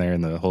sitting there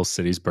and the whole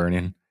city's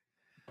burning.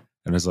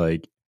 And it's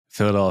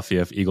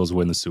Philadelphia if Eagles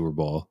win the Super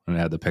Bowl. And it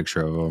had the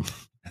picture of them.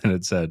 And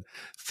it said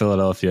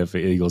Philadelphia if the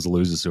Eagles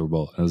lose the Super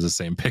Bowl. And it was the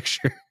same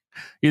picture.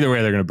 Either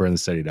way, they're going to burn the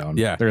city down.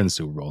 Yeah. They're in the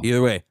Super Bowl.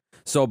 Either way.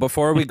 So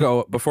before we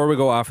go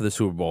off of the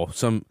Super Bowl,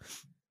 some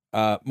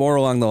more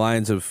along the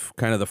lines of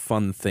kind of the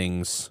fun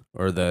things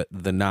or the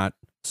not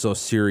so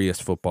serious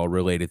football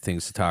related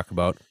things to talk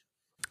about.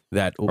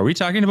 Are we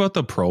talking about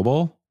the Pro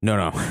Bowl? No,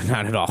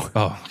 not at all.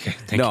 Oh, okay.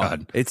 Thank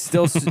God. It's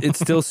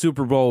still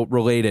Super Bowl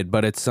related,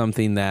 but it's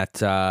something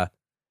that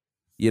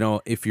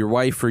if your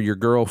wife or your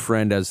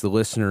girlfriend, as the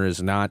listener,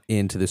 is not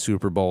into the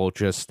Super Bowl,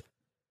 just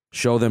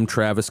show them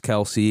Travis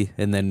Kelce,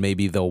 and then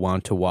maybe they'll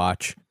want to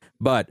watch.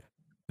 But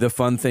the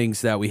fun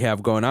things that we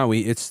have going on,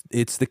 it's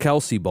the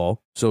Kelce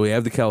Bowl. So we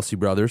have the Kelce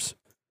brothers.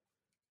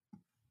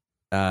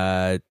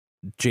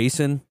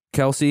 Jason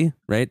Kelce,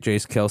 right?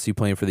 Jason Kelce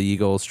playing for the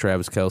Eagles,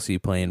 Travis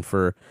Kelce playing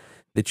for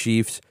the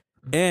Chiefs.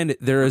 And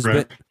there's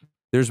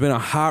been a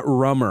hot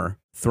rumor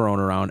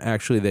thrown around.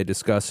 Actually, they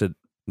discussed it.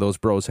 Those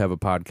bros have a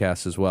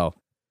podcast as well.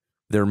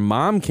 Their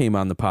mom came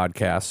on the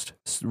podcast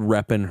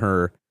repping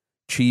her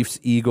Chiefs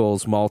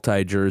Eagles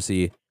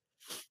multi-jersey.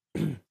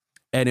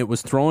 and it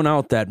was thrown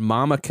out that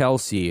Mama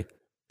Kelsey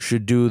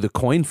should do the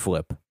coin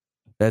flip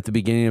at the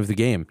beginning of the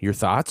game. Your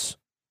thoughts?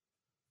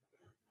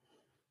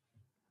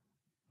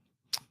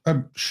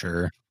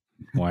 Sure.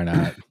 Why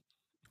not?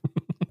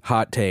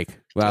 Hot take.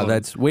 Wow,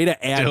 that's way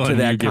to add Dylan, to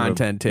that you give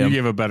content, You Tim.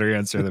 give a better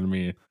answer than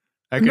me.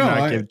 I could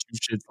not give two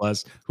shits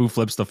less who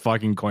flips the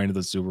fucking coin to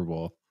the Super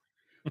Bowl.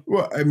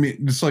 Well, I mean,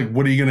 it's like,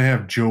 what are you going to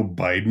have Joe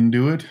Biden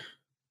do it?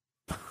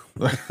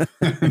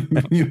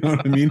 You know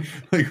what I mean?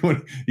 Like,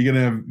 what you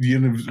gonna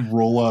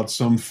roll out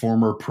some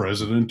former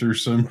president or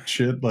some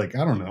shit? Like,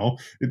 I don't know.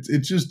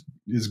 It's just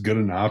as good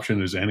an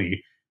option as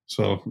any.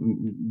 So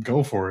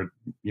go for it.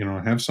 You know,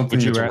 have something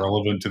that's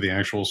relevant to the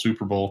actual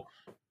Super Bowl.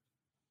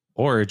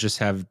 Or just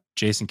have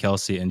Jason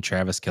Kelsey and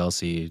Travis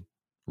Kelsey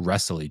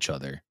wrestle each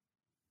other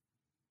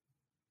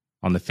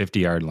on the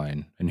 50-yard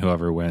line, and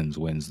whoever wins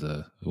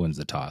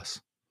the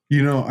toss.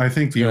 You know, I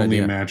think the only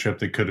matchup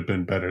that could have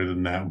been better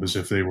than that was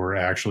if they were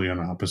actually on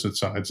opposite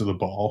sides of the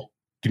ball.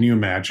 Can you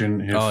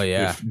imagine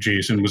if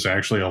Jason was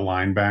actually a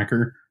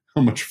linebacker?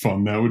 How much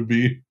fun that would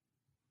be.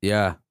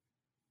 Yeah.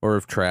 Or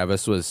if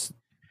Travis was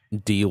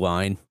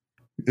D-line.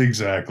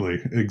 Exactly.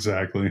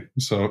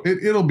 So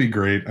it'll be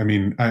great. I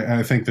mean,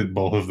 I think that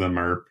both of them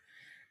are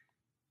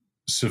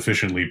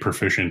sufficiently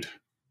proficient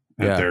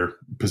at their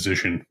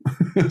position,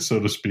 so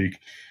to speak.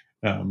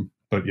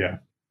 But yeah.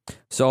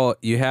 So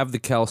you have the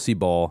Kelsey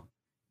Bowl,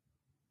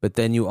 but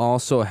then you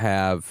also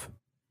have,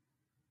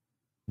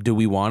 do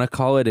we want to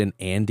call it an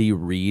Andy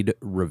Reid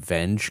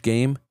revenge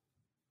game?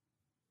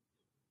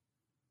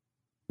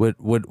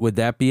 Would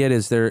that be it?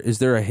 Is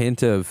there a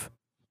hint of,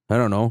 I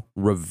don't know,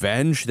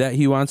 revenge that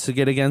he wants to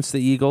get against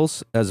the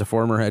Eagles as a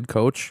former head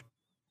coach?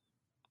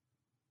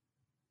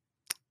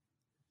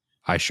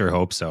 I sure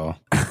hope so.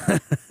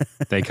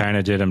 They kind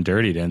of did him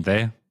dirty, didn't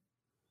they?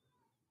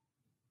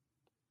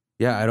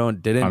 Yeah,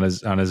 on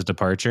his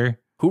departure.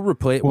 Who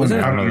replaced? Well,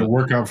 how did it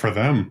work out for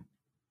them?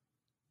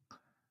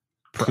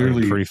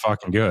 Clearly, pretty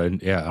fucking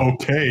good. Yeah.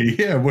 Okay.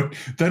 Yeah.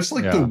 That's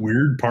like the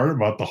weird part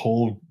about the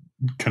whole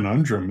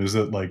conundrum is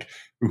that, like,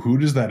 who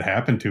does that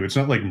happen to? It's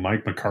not like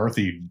Mike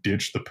McCarthy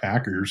ditched the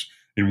Packers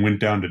and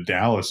went down to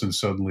Dallas and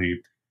suddenly,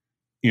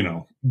 you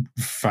know,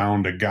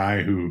 found a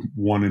guy who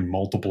won in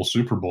multiple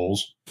Super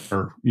Bowls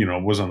or, you know,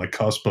 was on the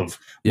cusp of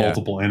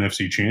multiple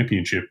NFC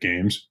championship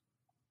games.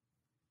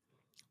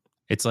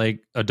 It's like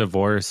a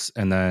divorce,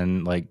 and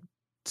then like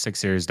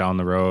 6 years down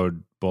the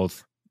road,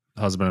 both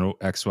husband and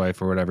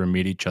ex-wife or whatever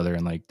meet each other,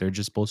 and like they're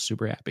just both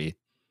super happy,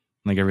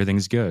 like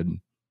everything's good,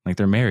 like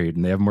they're married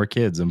and they have more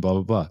kids and blah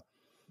blah blah.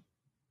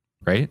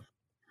 Right?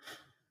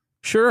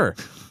 Sure,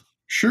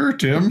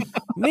 Tim.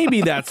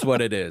 Maybe that's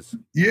what it is.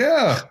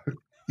 Yeah,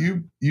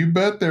 you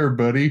bet there,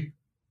 buddy.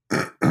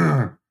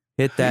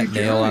 Hit that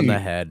nail on the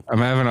head. I'm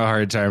having a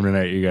hard time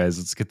tonight, you guys.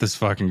 Let's get this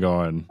fucking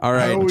going. All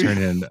right.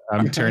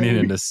 I'm turning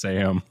into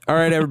Sam. All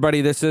right,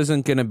 everybody. This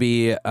isn't going to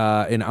be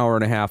an hour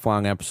and a half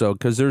long episode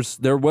because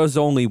there was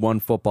only one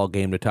football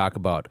game to talk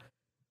about.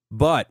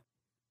 But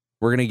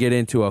we're going to get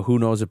into a Who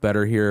Knows It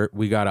Better here.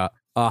 We got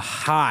a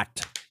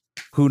hot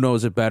Who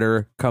Knows It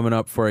Better coming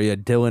up for you.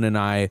 Dylan and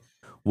I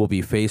will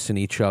be facing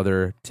each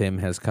other. Tim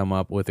has come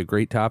up with a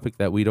great topic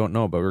that we don't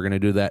know, but we're going to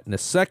do that in a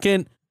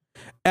second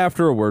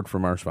after a word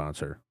from our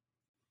sponsor.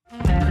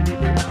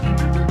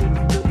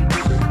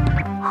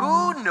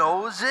 Who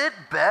knows it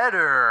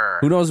better?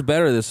 Who knows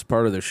better? This is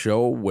part of the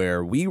show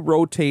where we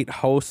rotate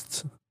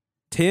hosts.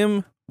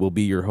 Tim will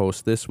be your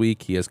host this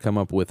week. He has come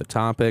up with a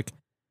topic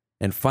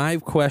and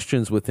 5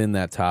 questions within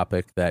that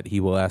topic that he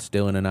will ask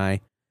Dylan and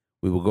I.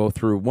 We will go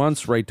through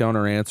once, write down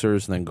our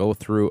answers, and then go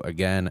through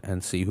again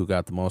and see who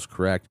got the most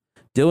correct.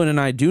 Dylan and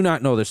I do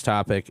not know this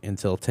topic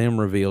until Tim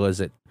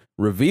reveals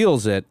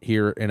it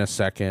here in a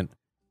second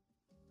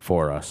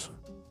for us.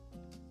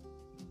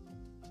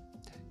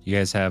 You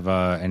guys have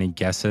any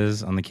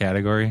guesses on the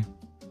category?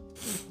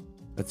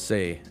 Let's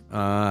see.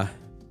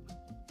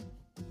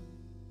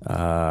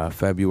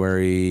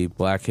 February,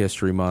 Black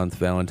History Month,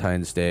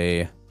 Valentine's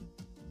Day.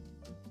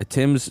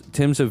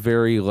 Tim's a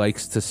very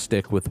likes to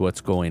stick with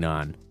what's going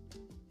on.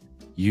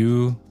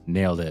 You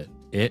nailed it.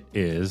 It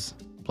is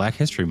Black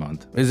History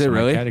Month. Is it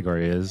really? My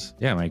category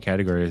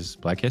is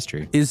Black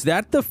History. Is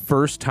that the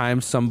first time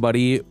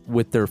somebody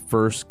with their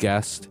first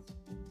guess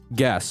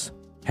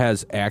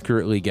has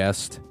accurately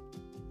guessed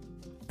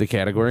the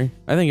category?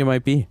 I think it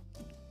might be.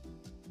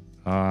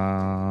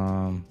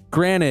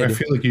 Granted, I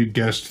feel like you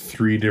guessed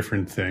 3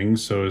 different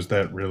things, so is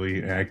that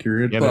really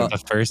accurate? Yeah, but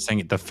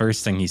the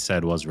first thing he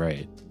said was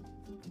right.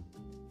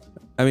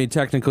 I mean,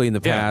 technically in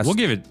the past, we'll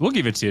give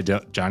it to you,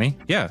 Johnny.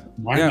 Yeah.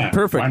 Why not?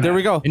 Perfect. Why not? There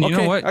we go. And you okay,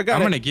 know what? I'm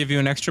going to give you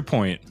an extra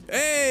point.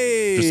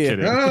 Hey! Just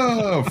kidding.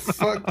 Oh,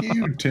 fuck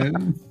you,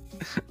 Tim.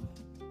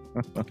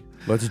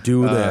 Let's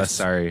do this.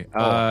 Sorry.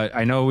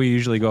 I know we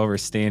usually go over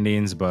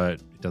standings, but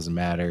it doesn't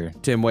matter.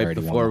 Tim wiped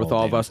the floor with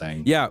all of us.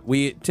 Yeah,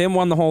 Tim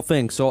won the whole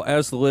thing. So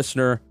as the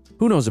listener,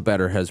 Who Knows It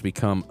Better has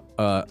become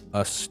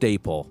a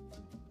staple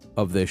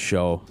of this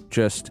show.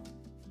 Just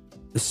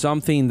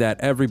something that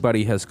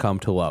everybody has come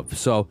to love.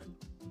 So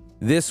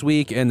this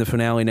week and the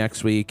finale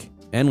next week,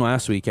 and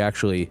last week,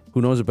 actually,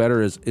 Who Knows It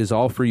Better is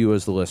all for you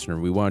as the listener.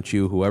 We want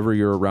you, whoever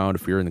you're around,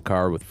 if you're in the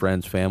car with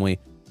friends, family,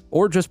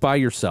 or just by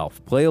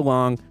yourself, play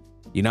along.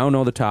 You now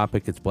know the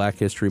topic. It's Black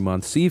History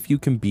Month. See if you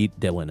can beat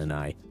Dylan and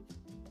I.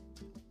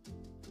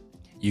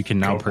 You can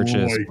now Oh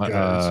purchase my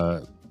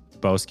God.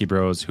 Bowski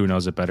Bros Who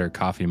Knows It Better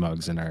coffee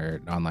mugs in our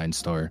online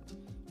store.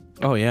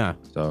 Oh, yeah.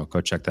 So go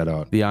check that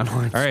out. The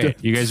online All right,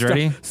 you guys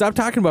ready? Stop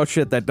talking about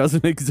shit that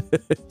doesn't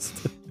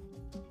exist.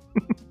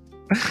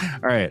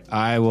 All right,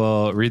 I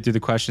will read through the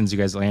questions. You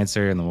guys will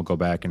answer, and then we'll go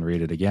back and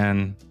read it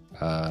again.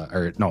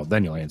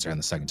 Then you'll answer on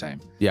the second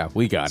time. Yeah,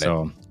 we got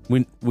So,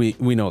 it.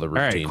 We know the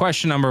routine. all right,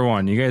 question number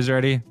 1. You guys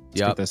ready? Let's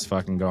Yep. get this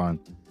fucking going.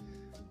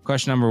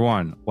 Question number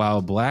 1.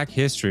 While Black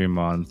History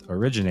Month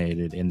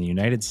originated in the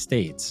United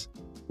States,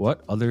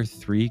 what other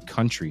 3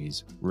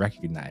 countries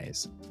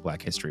recognize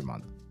Black History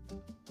Month?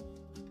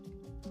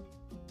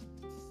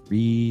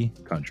 3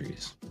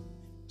 countries,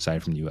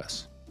 aside from the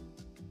U.S.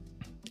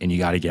 And you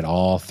got to get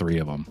all 3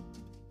 of them.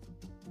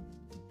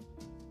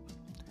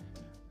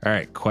 All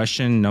right,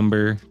 question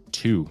number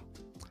 2.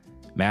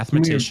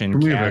 Mathematician. Can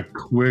we have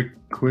a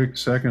quick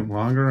second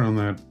longer on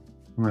that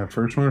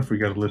first one? If we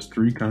got to list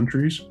 3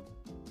 countries.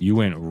 You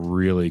went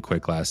really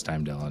quick last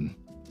time, Dylan.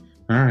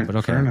 All right, But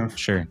okay, fair enough.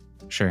 sure.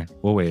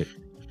 We'll wait.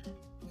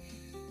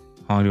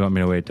 How long do you want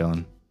me to wait,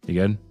 Dylan? You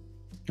good?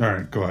 All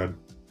right, go ahead.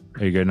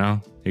 Are you good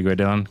now? You good,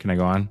 Dylan? Can I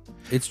go on?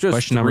 It's just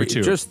Question number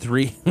 2. Just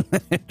 3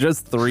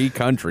 just 3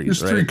 countries,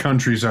 Just right? 3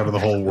 countries out of the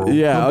whole world.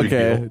 Yeah, No big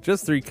okay. deal.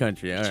 Just 3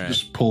 countries. All right.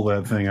 Just pull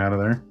that thing out of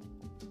there.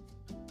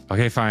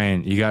 Okay,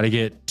 fine. You got to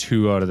get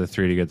 2 out of the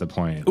 3 to get the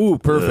point. Ooh,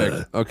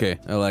 perfect. Okay,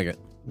 I like it.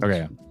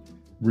 Okay.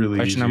 Really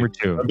Question easy. number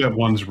 2. I bet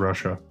one's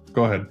Russia.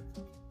 Go ahead.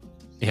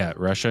 Yeah,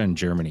 Russia and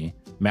Germany.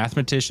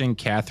 Mathematician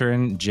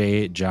Katherine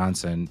J.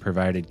 Johnson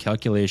provided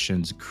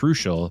calculations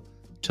crucial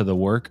to the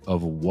work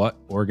of what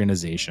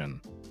organization?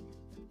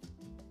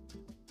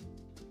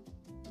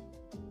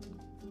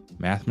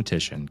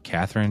 Mathematician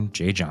Katherine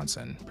J.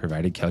 Johnson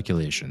provided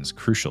calculations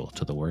crucial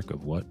to the work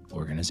of what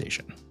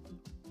organization?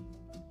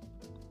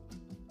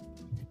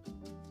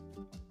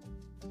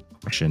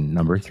 Question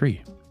number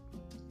 3.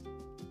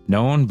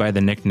 Known by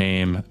the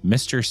nickname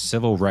Mr.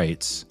 Civil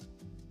Rights,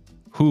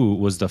 who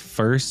was the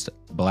first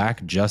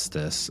Black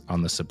justice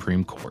on the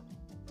Supreme Court?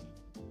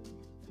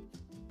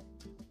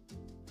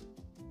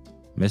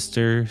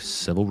 Mr.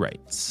 Civil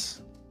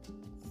Rights.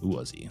 Who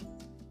was he?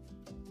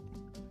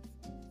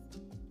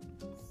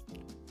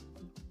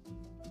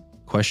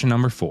 Question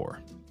number 4.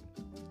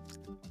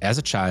 As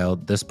a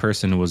child, this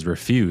person was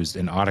refused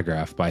an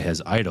autograph by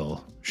his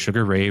idol,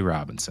 Sugar Ray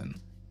Robinson,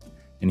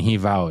 and he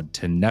vowed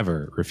to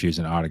never refuse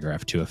an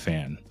autograph to a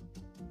fan.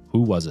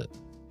 Who was it?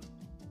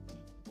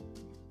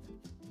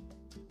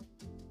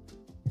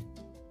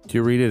 Do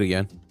you read it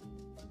again?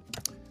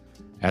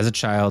 As a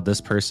child,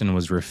 this person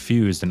was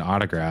refused an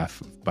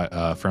autograph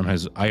from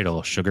his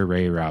idol, Sugar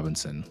Ray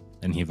Robinson,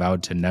 and he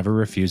vowed to never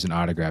refuse an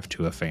autograph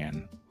to a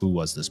fan. Who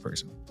was this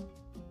person?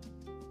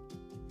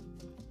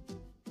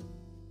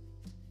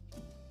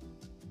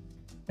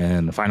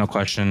 And the final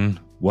question,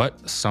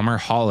 what summer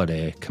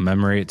holiday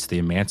commemorates the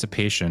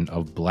emancipation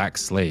of Black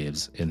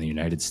slaves in the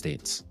United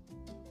States?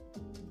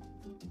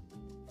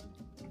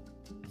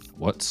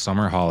 What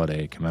summer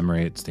holiday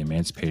commemorates the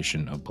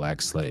emancipation of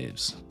Black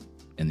slaves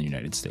in the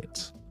United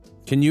States?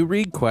 Can you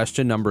read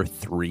question number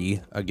 3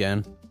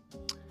 again?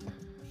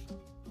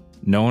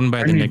 Known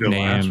by I the need the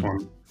last nickname.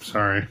 one.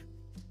 Sorry.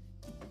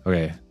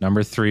 Okay,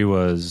 number 3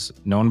 was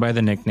known by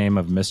the nickname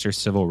of Mr.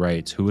 Civil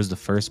Rights, who was the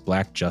first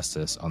Black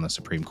justice on the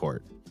Supreme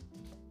Court.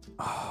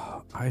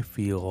 I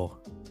feel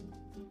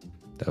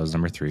That was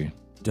number 3.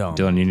 dumb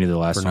Dylan, you need the for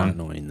last not one.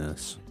 knowing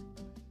this.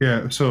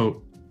 Yeah,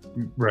 so,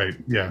 right.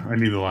 Yeah, I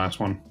need the last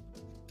one.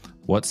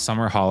 What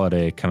summer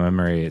holiday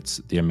commemorates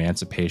the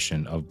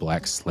emancipation of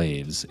Black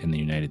slaves in the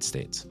United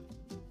States?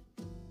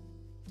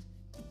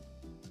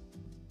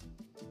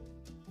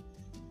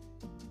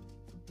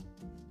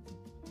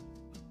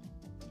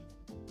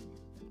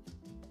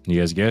 You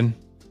guys good?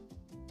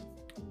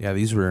 Yeah,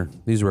 these were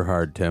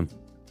hard, Tim.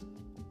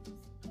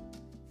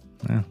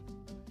 Yeah,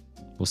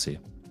 we'll see.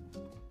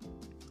 All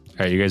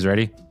right, you guys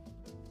ready?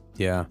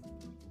 Yeah.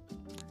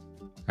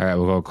 All right,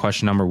 we'll go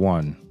question number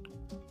 1.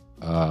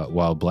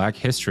 While Black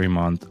History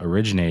Month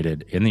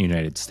originated in the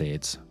United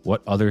States,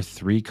 what other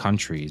 3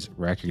 countries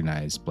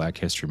recognize Black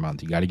History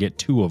Month? You got to get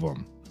 2 of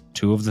them.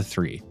 2 of the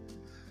 3.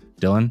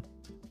 Dylan?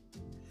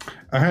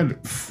 I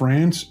had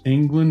France,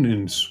 England,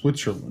 and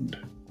Switzerland.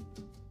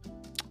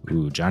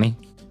 Ooh, Johnny?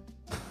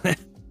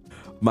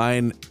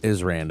 Mine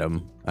is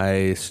random.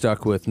 I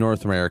stuck with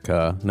North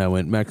America, and I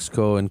went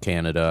Mexico and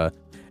Canada,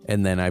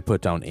 and then I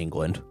put down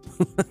England.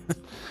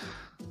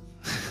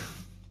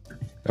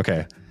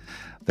 Okay.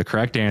 The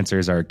correct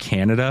answers are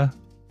Canada,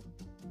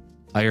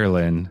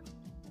 Ireland,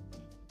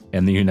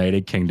 and the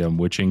United Kingdom,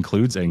 which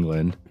includes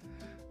England.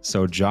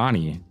 So,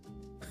 Johnny,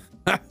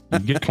 you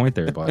get a point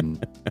there,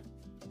 bud.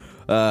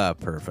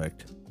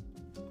 Perfect.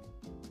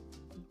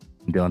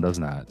 Dylan does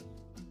not.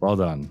 Well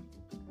done.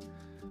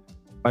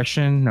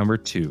 Question number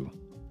 2.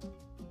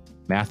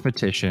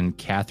 Mathematician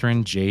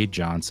Katherine J.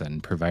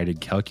 Johnson provided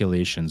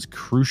calculations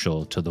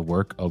crucial to the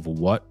work of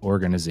what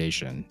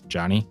organization?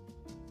 Johnny?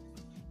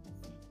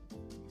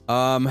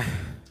 I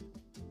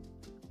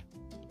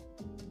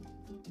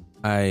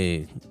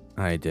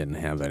didn't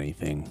have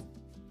anything.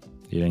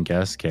 You didn't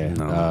guess? Okay.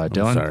 No,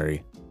 Dylan? I'm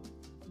sorry.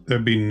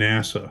 That'd be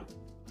NASA.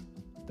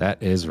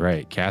 That is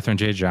right. Katherine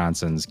J.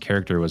 Johnson's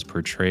character was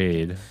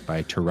portrayed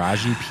by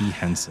Taraji P.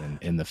 Henson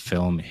in the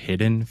film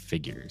Hidden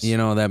Figures. You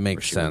know, that where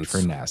makes she worked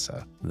sense. for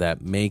NASA.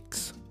 That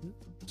makes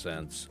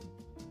sense.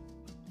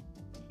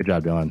 Good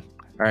job, Dylan.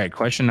 All right,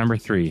 question number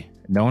 3.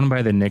 Known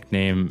by the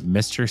nickname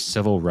Mr.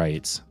 Civil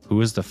Rights, who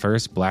was the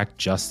first black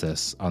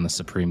justice on the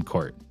Supreme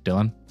Court?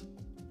 Dylan?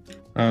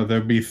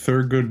 That'd be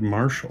Thurgood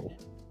Marshall.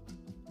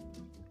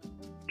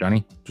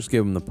 Johnny? Just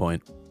give him the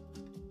point.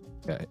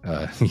 Yeah,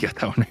 you got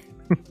that one right.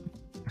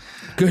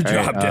 Good All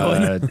job, right,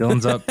 Dylan.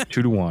 Dylan's up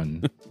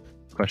 2-1.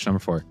 Question number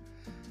 4.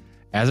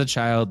 As a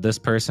child, this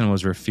person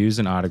was refused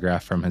an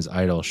autograph from his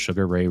idol,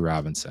 Sugar Ray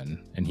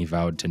Robinson, and he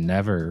vowed to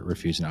never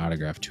refuse an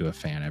autograph to a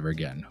fan ever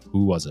again.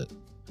 Who was it?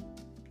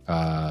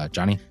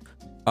 Johnny?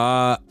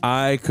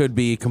 I could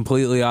be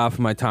completely off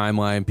my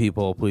timeline.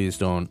 People, please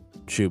don't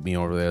shoot me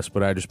over this,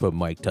 but I just put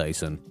Mike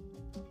Tyson.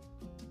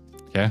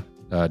 Okay.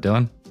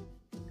 Dylan?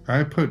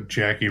 I put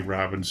Jackie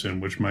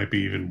Robinson, which might be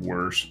even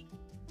worse.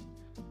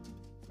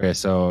 Okay,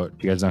 so do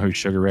you guys know who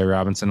Sugar Ray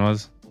Robinson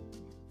was?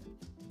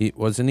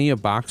 Wasn't he a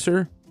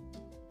boxer?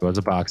 He was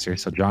a boxer.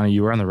 So, Johnny,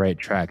 you were on the right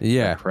track.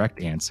 Yeah. The correct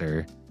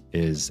answer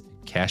is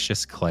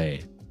Cassius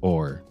Clay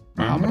or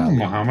Muhammad Ali.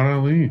 Muhammad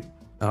Ali.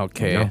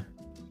 Okay. There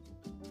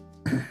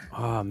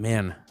Oh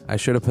man, I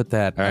should have put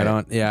that. All I right.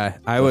 don't. Yeah,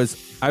 I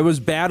was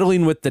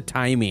battling with the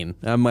timing.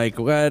 I'm like,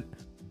 what?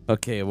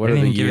 Okay, what I are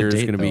didn't the even give a years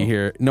date, going to be though.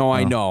 here? No,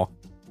 I Oh. know,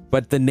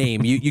 but the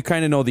name. You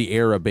kind of know the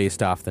era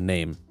based off the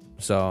name.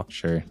 So,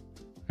 Sure.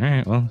 All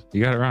right. Well,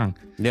 you got it wrong.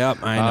 yep,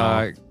 I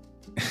know.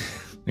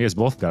 You guys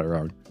both got it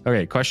wrong.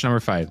 Okay, question number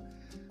 5.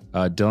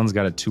 Dylan's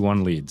got a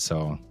 2-1 lead,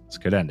 so this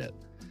could end it.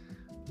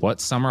 What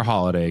summer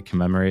holiday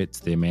commemorates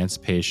the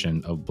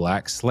emancipation of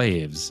black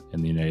slaves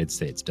in the United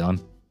States?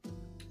 Dylan?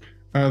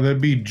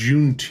 That'd be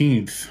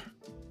Juneteenth.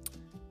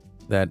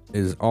 That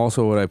is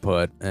also what I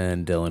put,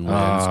 and Dylan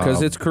wins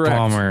because it's correct.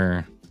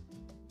 Bummer.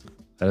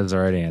 That is the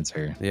right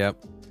answer.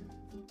 Yep.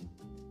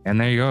 And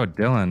there you go.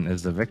 Dylan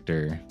is the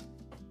victor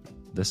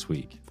this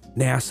week.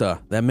 NASA.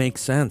 That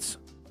makes sense.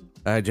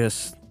 I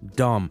just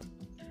dumb.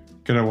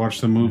 Gotta watch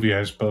the movie,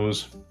 I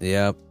suppose.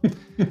 Yep.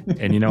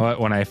 And you know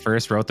what? When I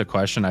first wrote the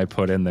question, I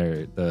put in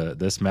there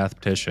this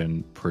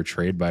mathematician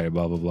portrayed by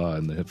blah blah blah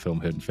in the film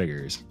Hidden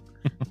Figures.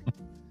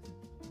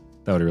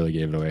 That would have really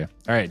gave it away.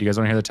 All right, do you guys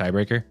want to hear the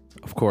tiebreaker?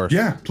 Of course.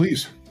 Yeah,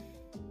 please.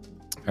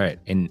 All right.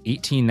 In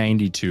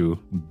 1892,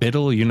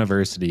 Biddle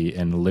University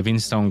and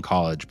Livingstone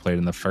College played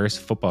in the first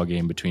football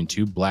game between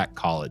two black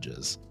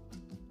colleges.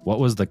 What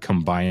was the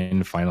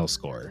combined final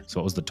score? So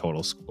what was the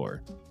total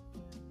score?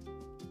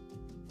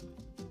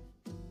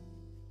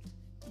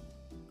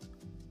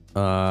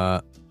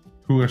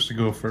 Who has to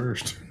go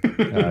first?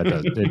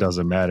 It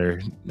doesn't matter.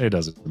 It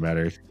doesn't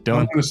matter. I'm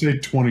Dylan? going to say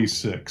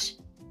 26.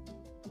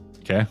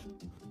 Okay.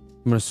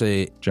 I'm gonna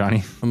say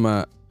Johnny? I'm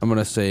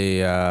gonna say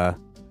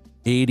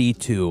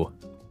 82.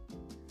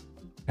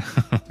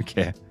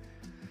 Okay.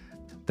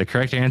 The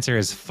correct answer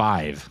is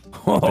 5.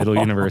 Biddle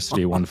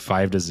University won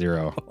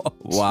 5-0.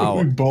 Wow.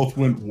 We both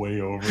went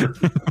way over.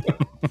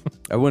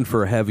 I went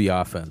for a heavy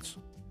offense.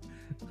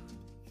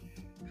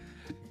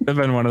 It's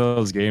been one of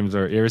those games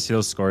where you ever see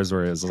those scores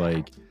where it's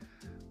like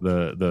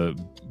the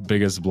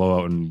biggest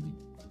blowout in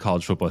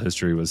college football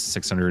history was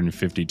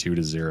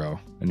 652-0,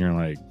 and you're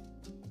like,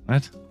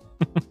 what?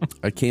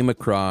 I came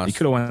across. You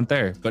could have went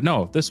there, but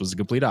no, this was the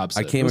complete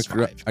opposite.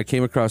 I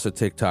came across a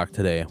TikTok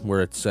today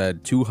where it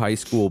said 2 high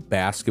school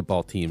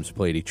basketball teams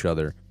played each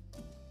other,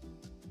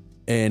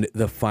 and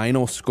the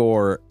final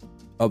score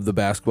of the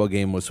basketball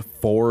game was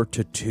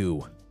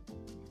 4-2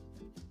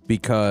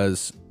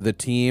 because the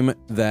teams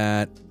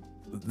that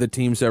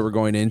were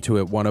going into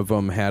it, one of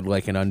them had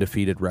like an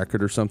undefeated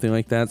record or something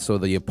like that. So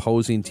the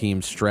opposing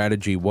team's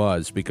strategy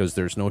was, because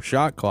there's no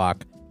shot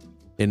clock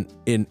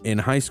in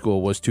high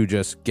school, was to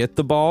just get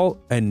the ball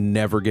and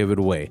never give it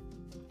away.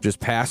 Just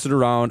pass it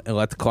around and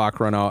let the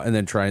clock run out and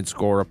then try and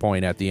score a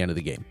point at the end of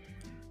the game.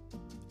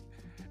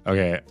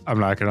 Okay, I'm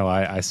not gonna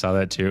lie, I saw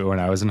that too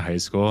when I was in high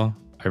school.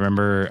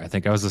 I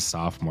think I was a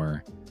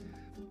sophomore.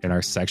 In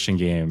our section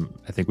game,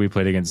 I think we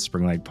played against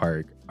Spring Lake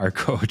Park. Our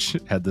coach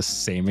had the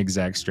same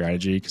exact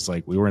strategy because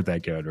like we weren't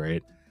that good,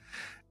 right?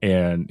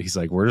 And he's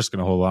like, we're just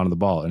gonna hold on to the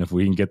ball, and if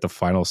we can get the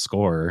final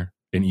score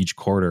in each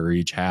quarter or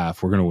each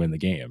half, we're gonna win the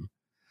game.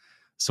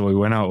 So we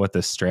went out with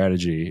this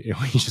strategy, and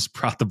we just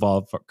brought the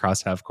ball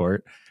across half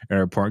court, and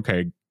our point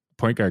guard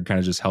kind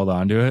of just held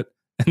on to it,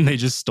 and they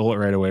just stole it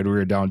right away. And we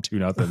were down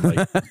 2-0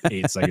 like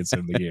 8 seconds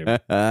into the game.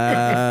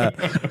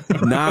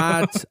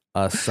 Not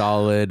a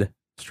solid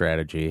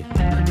strategy.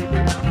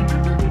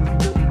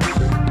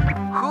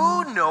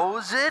 Who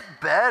knows it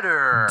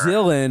better?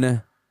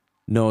 Dylan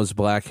knows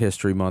Black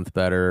History Month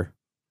better.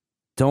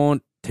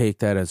 Don't take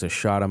that as a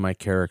shot on my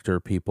character,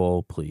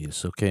 people.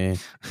 Please, okay?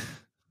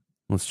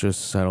 Let's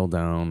just settle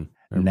down.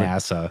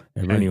 NASA.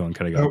 Anyone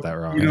could have got that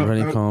wrong.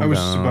 Everybody calm I was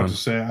down. about to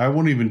say, I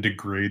won't even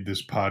degrade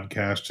this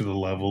podcast to the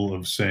level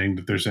of saying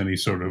that there's any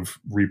sort of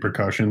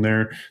repercussion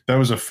there. That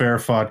was a fair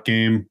fought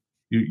game.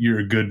 You're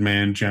a good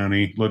man,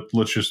 Johnny.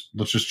 Let's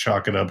just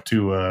chalk it up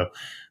to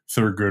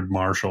Thurgood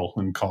Marshall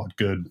and call it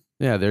good.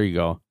 Yeah, there you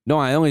go. No,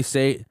 I only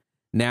say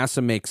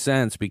NASA makes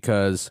sense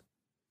because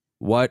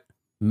what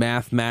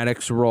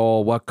mathematics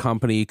role, what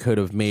company could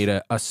have made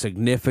a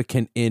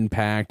significant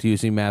impact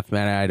using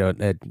mathematics?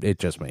 It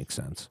just makes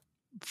sense.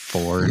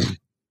 Ford.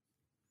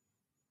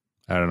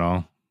 I don't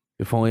know.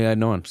 If only I'd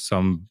known.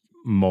 Some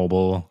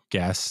mobile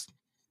gas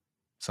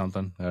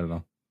something. I don't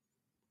know.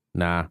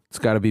 Nah, it's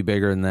got to be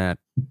bigger than that.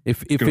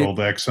 If Good old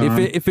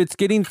Exxon. if it's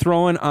getting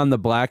thrown on the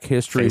Black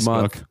History Facebook.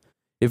 Month,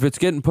 if it's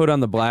getting put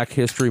on the Black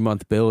History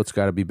Month bill, it's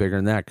got to be bigger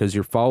than that. Because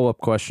your follow up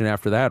question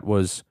after that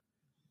was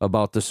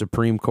about the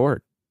Supreme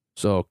Court.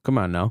 So come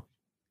on now,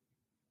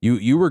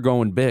 you were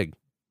going big.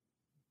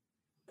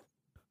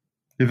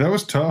 Yeah, that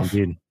was tough.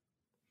 Indeed.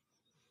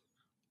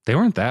 They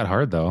weren't that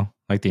hard though.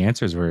 Like the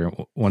answers were,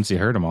 once you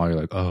heard them all, you're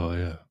like, oh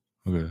yeah,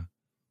 okay.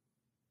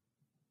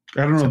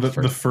 I don't know.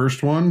 Except The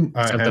first one,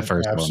 I except the had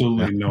first one.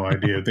 absolutely no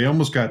idea. They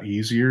almost got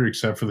easier,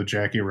 except for the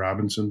Jackie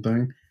Robinson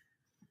thing.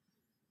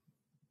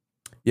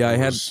 Yeah, I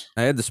It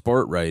had the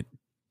sport right.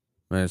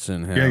 I just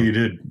didn't have, Yeah, you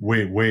did.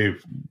 Way.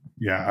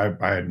 Yeah,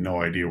 I had no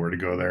idea where to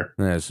go there.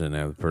 I just didn't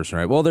have the person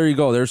right. Well, there you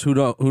go. There's who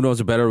knows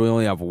it better. We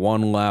only have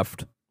one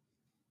left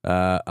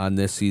on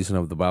this season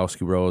of the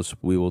Bowski Bros.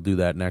 We will do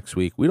that next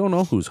week. We don't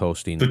know who's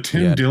hosting The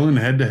Tim yet. Dillon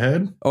head to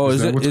head. Oh,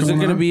 is it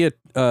going to be? be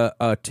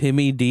a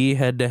Timmy D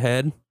head to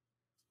head?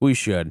 We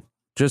should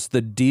just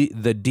the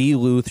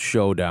Duluth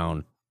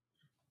showdown.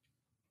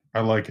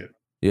 I like it.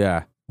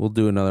 Yeah, we'll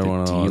do another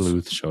one of those.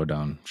 Duluth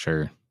showdown.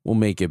 Sure. We'll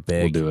make it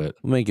big. We'll do it.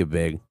 We'll make it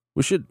big.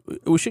 We should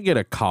get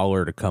a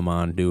caller to come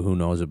on, do Who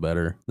Knows It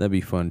Better. That'd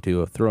be fun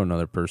too. Throw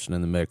another person in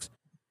the mix.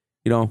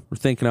 You know, we're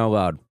thinking out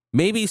loud.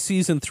 Maybe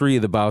season 3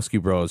 of the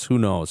Bowski Bros. Who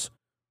knows?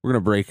 We're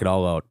gonna break it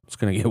all out. It's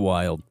gonna get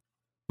wild.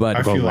 But I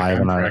We'll feel go like live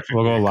I'm on our. practically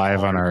We'll go a live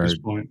caller on at our. this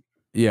point.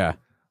 yeah,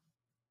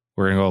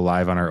 We're gonna go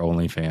live on our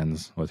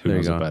OnlyFans with Who There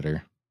you Knows It go.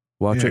 Better.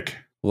 watch Heck.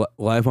 it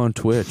live on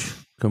Twitch.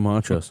 Come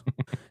watch us.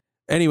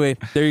 Anyway,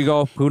 there you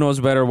go. Who knows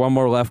better? One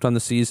more left on the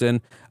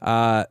season.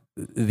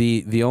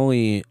 The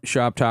only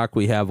shop talk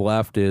we have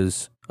left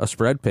is a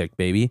spread pick,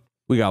 baby.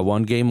 We got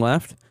one game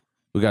left.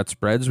 We got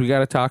spreads we got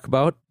to talk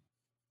about,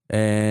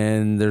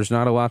 and there's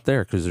not a lot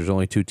there because there's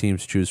only 2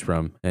 teams to choose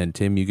from. And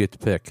Tim, you get to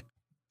pick.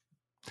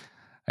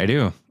 I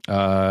do.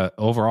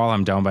 Overall,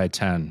 I'm down by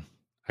 10.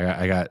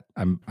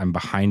 I'm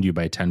behind you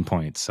by 10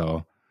 points.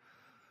 So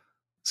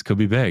this could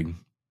be big,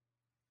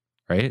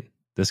 right?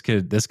 This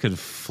could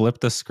flip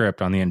the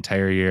script on the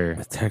entire year.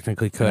 It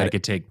technically And could.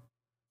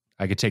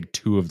 I could take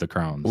 2 of the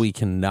crowns. We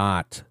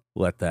cannot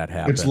let that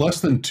happen. It's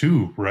less than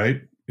 2,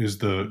 right? Is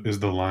the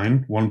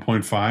line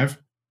 1.5?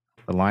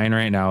 The line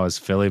right now is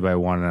Philly by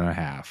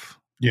 1.5.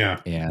 Yeah,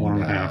 And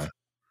 1.5.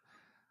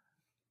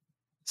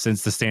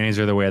 Since the standings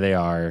are the way they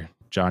are,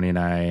 Johnny and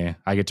I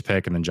get to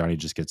pick, and then Johnny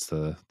just gets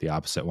the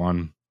opposite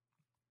one.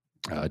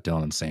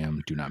 Dylan and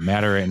Sam do not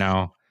matter right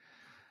now.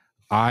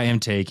 I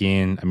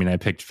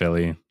picked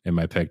Philly in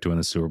my pick to win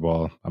the Super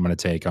Bowl. I'm going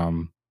to take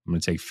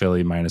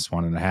Philly minus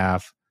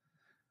 1.5.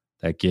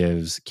 That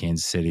gives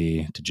Kansas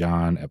City to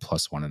John at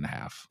plus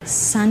 1.5.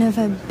 Son of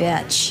a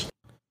bitch.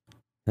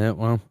 Yeah,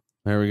 well,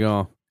 there we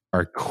go.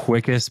 Our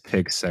quickest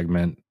pick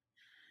segment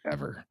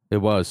ever. It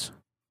was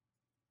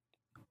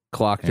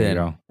clocked There you in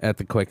go. at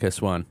the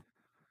quickest one.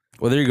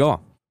 Well, there you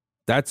go.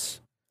 That's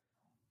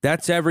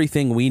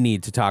everything we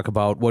need to talk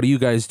about. What are you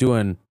guys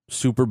doing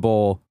Super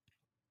Bowl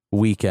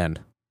weekend?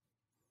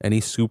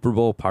 Any Super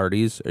Bowl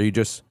parties? Are you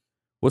just,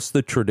 what's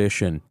the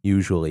tradition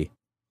usually,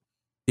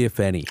 if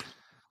any?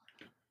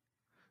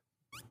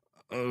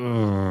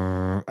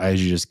 I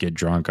usually just get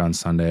drunk on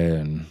Sunday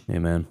and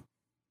Amen.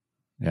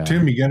 yeah.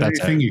 Tim, you got That's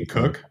anything you it.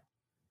 cook?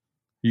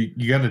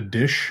 You got a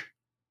dish?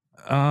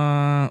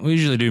 We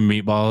usually do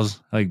meatballs,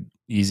 like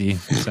easy,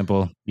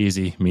 simple,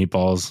 easy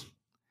meatballs.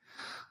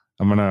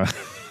 I'm gonna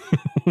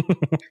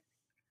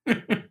You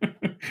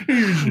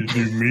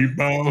do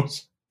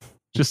meatballs.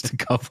 just a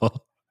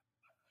couple.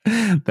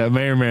 That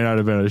may or may not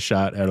have been a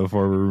shot at a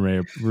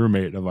former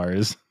roommate of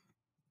ours.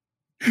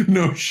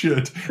 No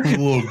shit. A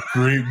little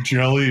grape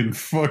jelly and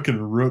fucking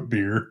root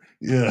beer.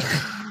 Yeah.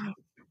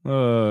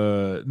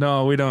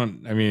 No, we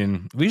don't. I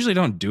mean, we usually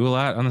don't do a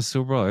lot on the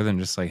Super Bowl other than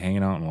just like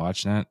hanging out and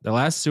watching it. The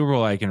last Super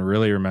Bowl I can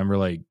really remember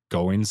like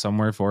going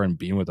somewhere for and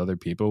being with other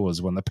people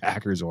was when the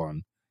Packers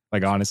won.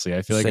 Like, honestly,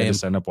 I feel like I Same.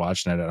 just end up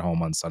watching it at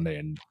home on Sunday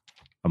and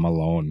I'm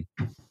alone.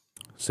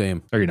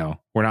 Same. Or,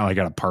 we're not like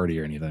at a party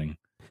or anything.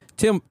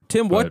 Tim,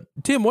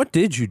 what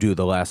did you do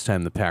the last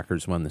time the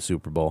Packers won the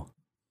Super Bowl?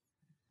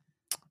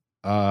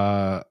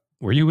 Were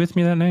you with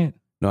me that night?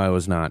 No, I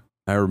was not.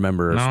 I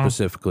remember No.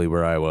 specifically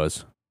where I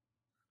was.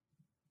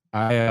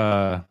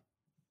 I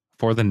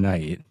for the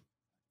night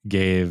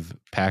gave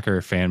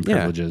Packer fan Yeah.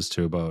 privileges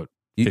to about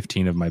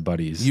 15 of my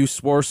buddies. You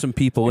swore some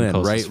people And in,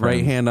 closest right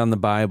friends. hand on the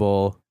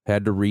Bible,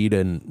 had to read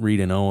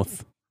an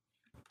oath.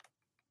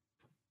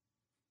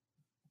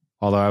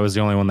 Although I was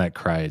the only one that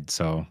cried,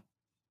 so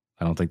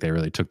I don't think they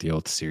really took the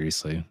oath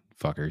seriously.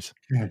 Fuckers.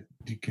 God,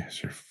 you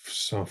guys are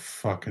so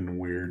fucking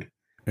weird.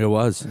 It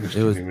was. I just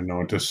It was. don't even know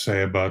what to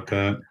say about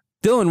that.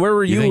 Dylan, where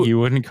were You you? think you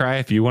wouldn't cry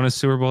if you won a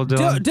Super Bowl,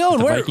 Dylan? Dylan, If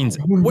the where- Vikings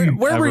where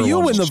were ever you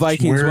won. when the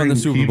Vikings won the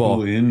Swearing Super Bowl?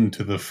 people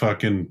into the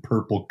fucking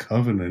purple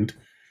covenant.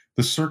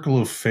 The circle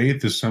of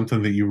faith is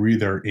something that you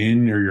either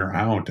in or you're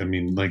out. I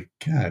mean, like,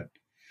 God,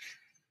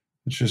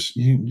 it's just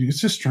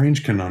it's a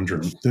strange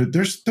conundrum.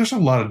 There's a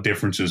lot of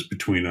differences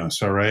between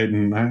us, all right,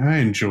 and I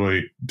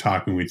enjoy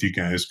talking with you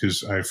guys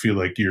because I feel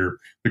like you're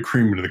the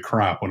cream of the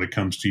crop when it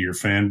comes to your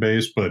fan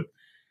base, but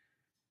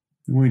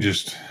we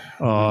just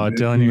Oh,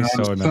 Dylan, you're on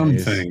so some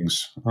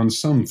nice. on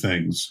some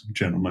things,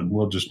 gentlemen,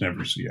 we'll just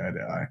never see eye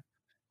to eye.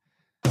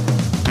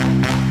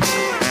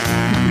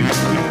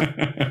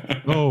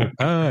 Go,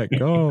 Pack,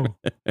 go.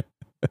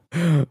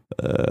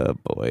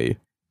 Boy.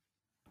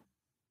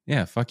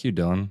 Yeah, fuck you,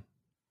 Dylan.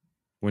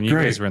 When you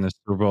Great. guys were in the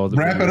Super Bowl,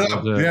 Wrap it we up. were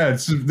able to- Yeah,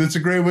 that's a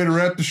great way to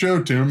wrap the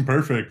show, Tim.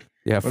 Perfect.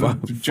 Yeah, Well,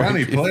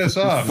 Johnny, fuck play you. us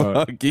off.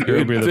 Fuck you, Here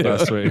will be the Dylan.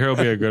 best way. Here will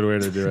be a good way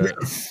to do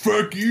it.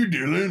 Fuck you,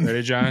 Dylan.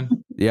 Ready,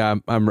 John? Yeah,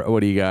 I'm.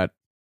 What do you got?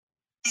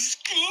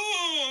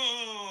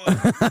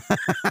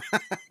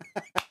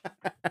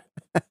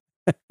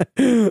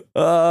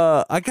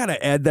 I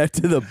gotta add that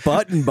to the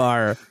button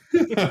bar.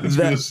 I was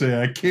going to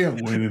say, I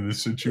can't win in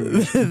this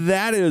situation.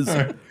 That is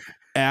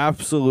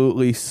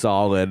absolutely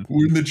solid.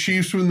 When the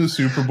Chiefs win the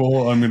Super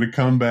Bowl, I'm going to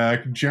come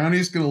back.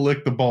 Johnny's going to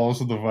lick the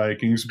balls of the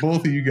Vikings.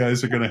 Both of you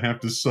guys are going to have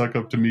to suck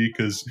up to me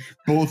because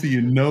both of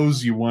you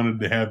knows you wanted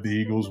to have the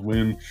Eagles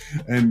win.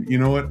 And you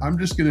know what? I'm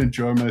just going to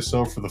enjoy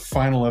myself for the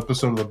final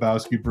episode of the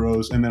Bowski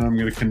Bros. And then I'm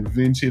going to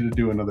convince you to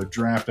do another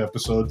draft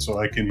episode so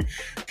I can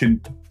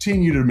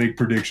continue to make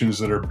predictions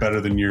that are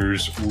better than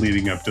yours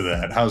leading up to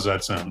that. How's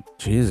that sound?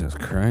 Jesus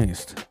Christ.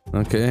 Hey,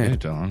 Okay.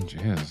 Dylan.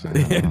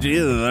 Jeez.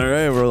 Jesus. All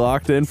right, we're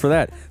locked in for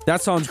that.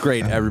 That sounds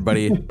great,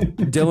 everybody.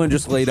 Dylan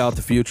just laid out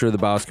the future of the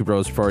Bowski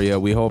Bros for you.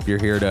 We hope you're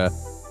here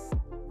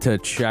to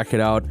check it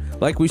out.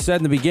 Like we said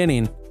in the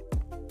beginning,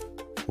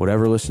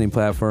 whatever listening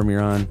platform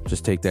you're on,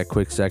 just take that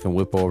quick second,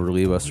 whip over,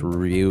 leave us a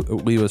review,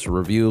 leave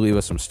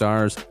us some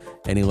stars.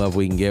 Any love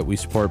we can get, we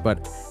support.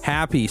 But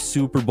happy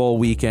Super Bowl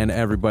weekend,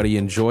 everybody.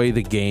 Enjoy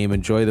the game,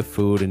 enjoy the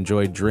food,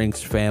 enjoy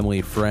drinks,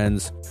 family,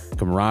 friends,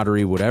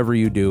 camaraderie, whatever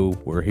you do.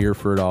 We're here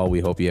for it all. We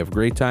hope you have a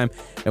great time.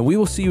 And we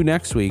will see you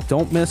next week.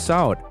 Don't miss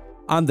out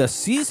on the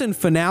season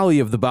finale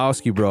of the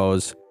Bowski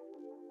Bros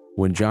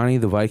when Johnny,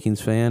 the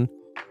Vikings fan,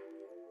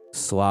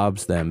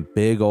 slobs them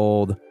big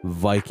old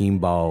Viking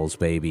balls,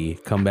 baby.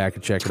 Come back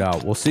and check it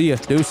out. We'll see you.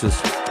 Deuces.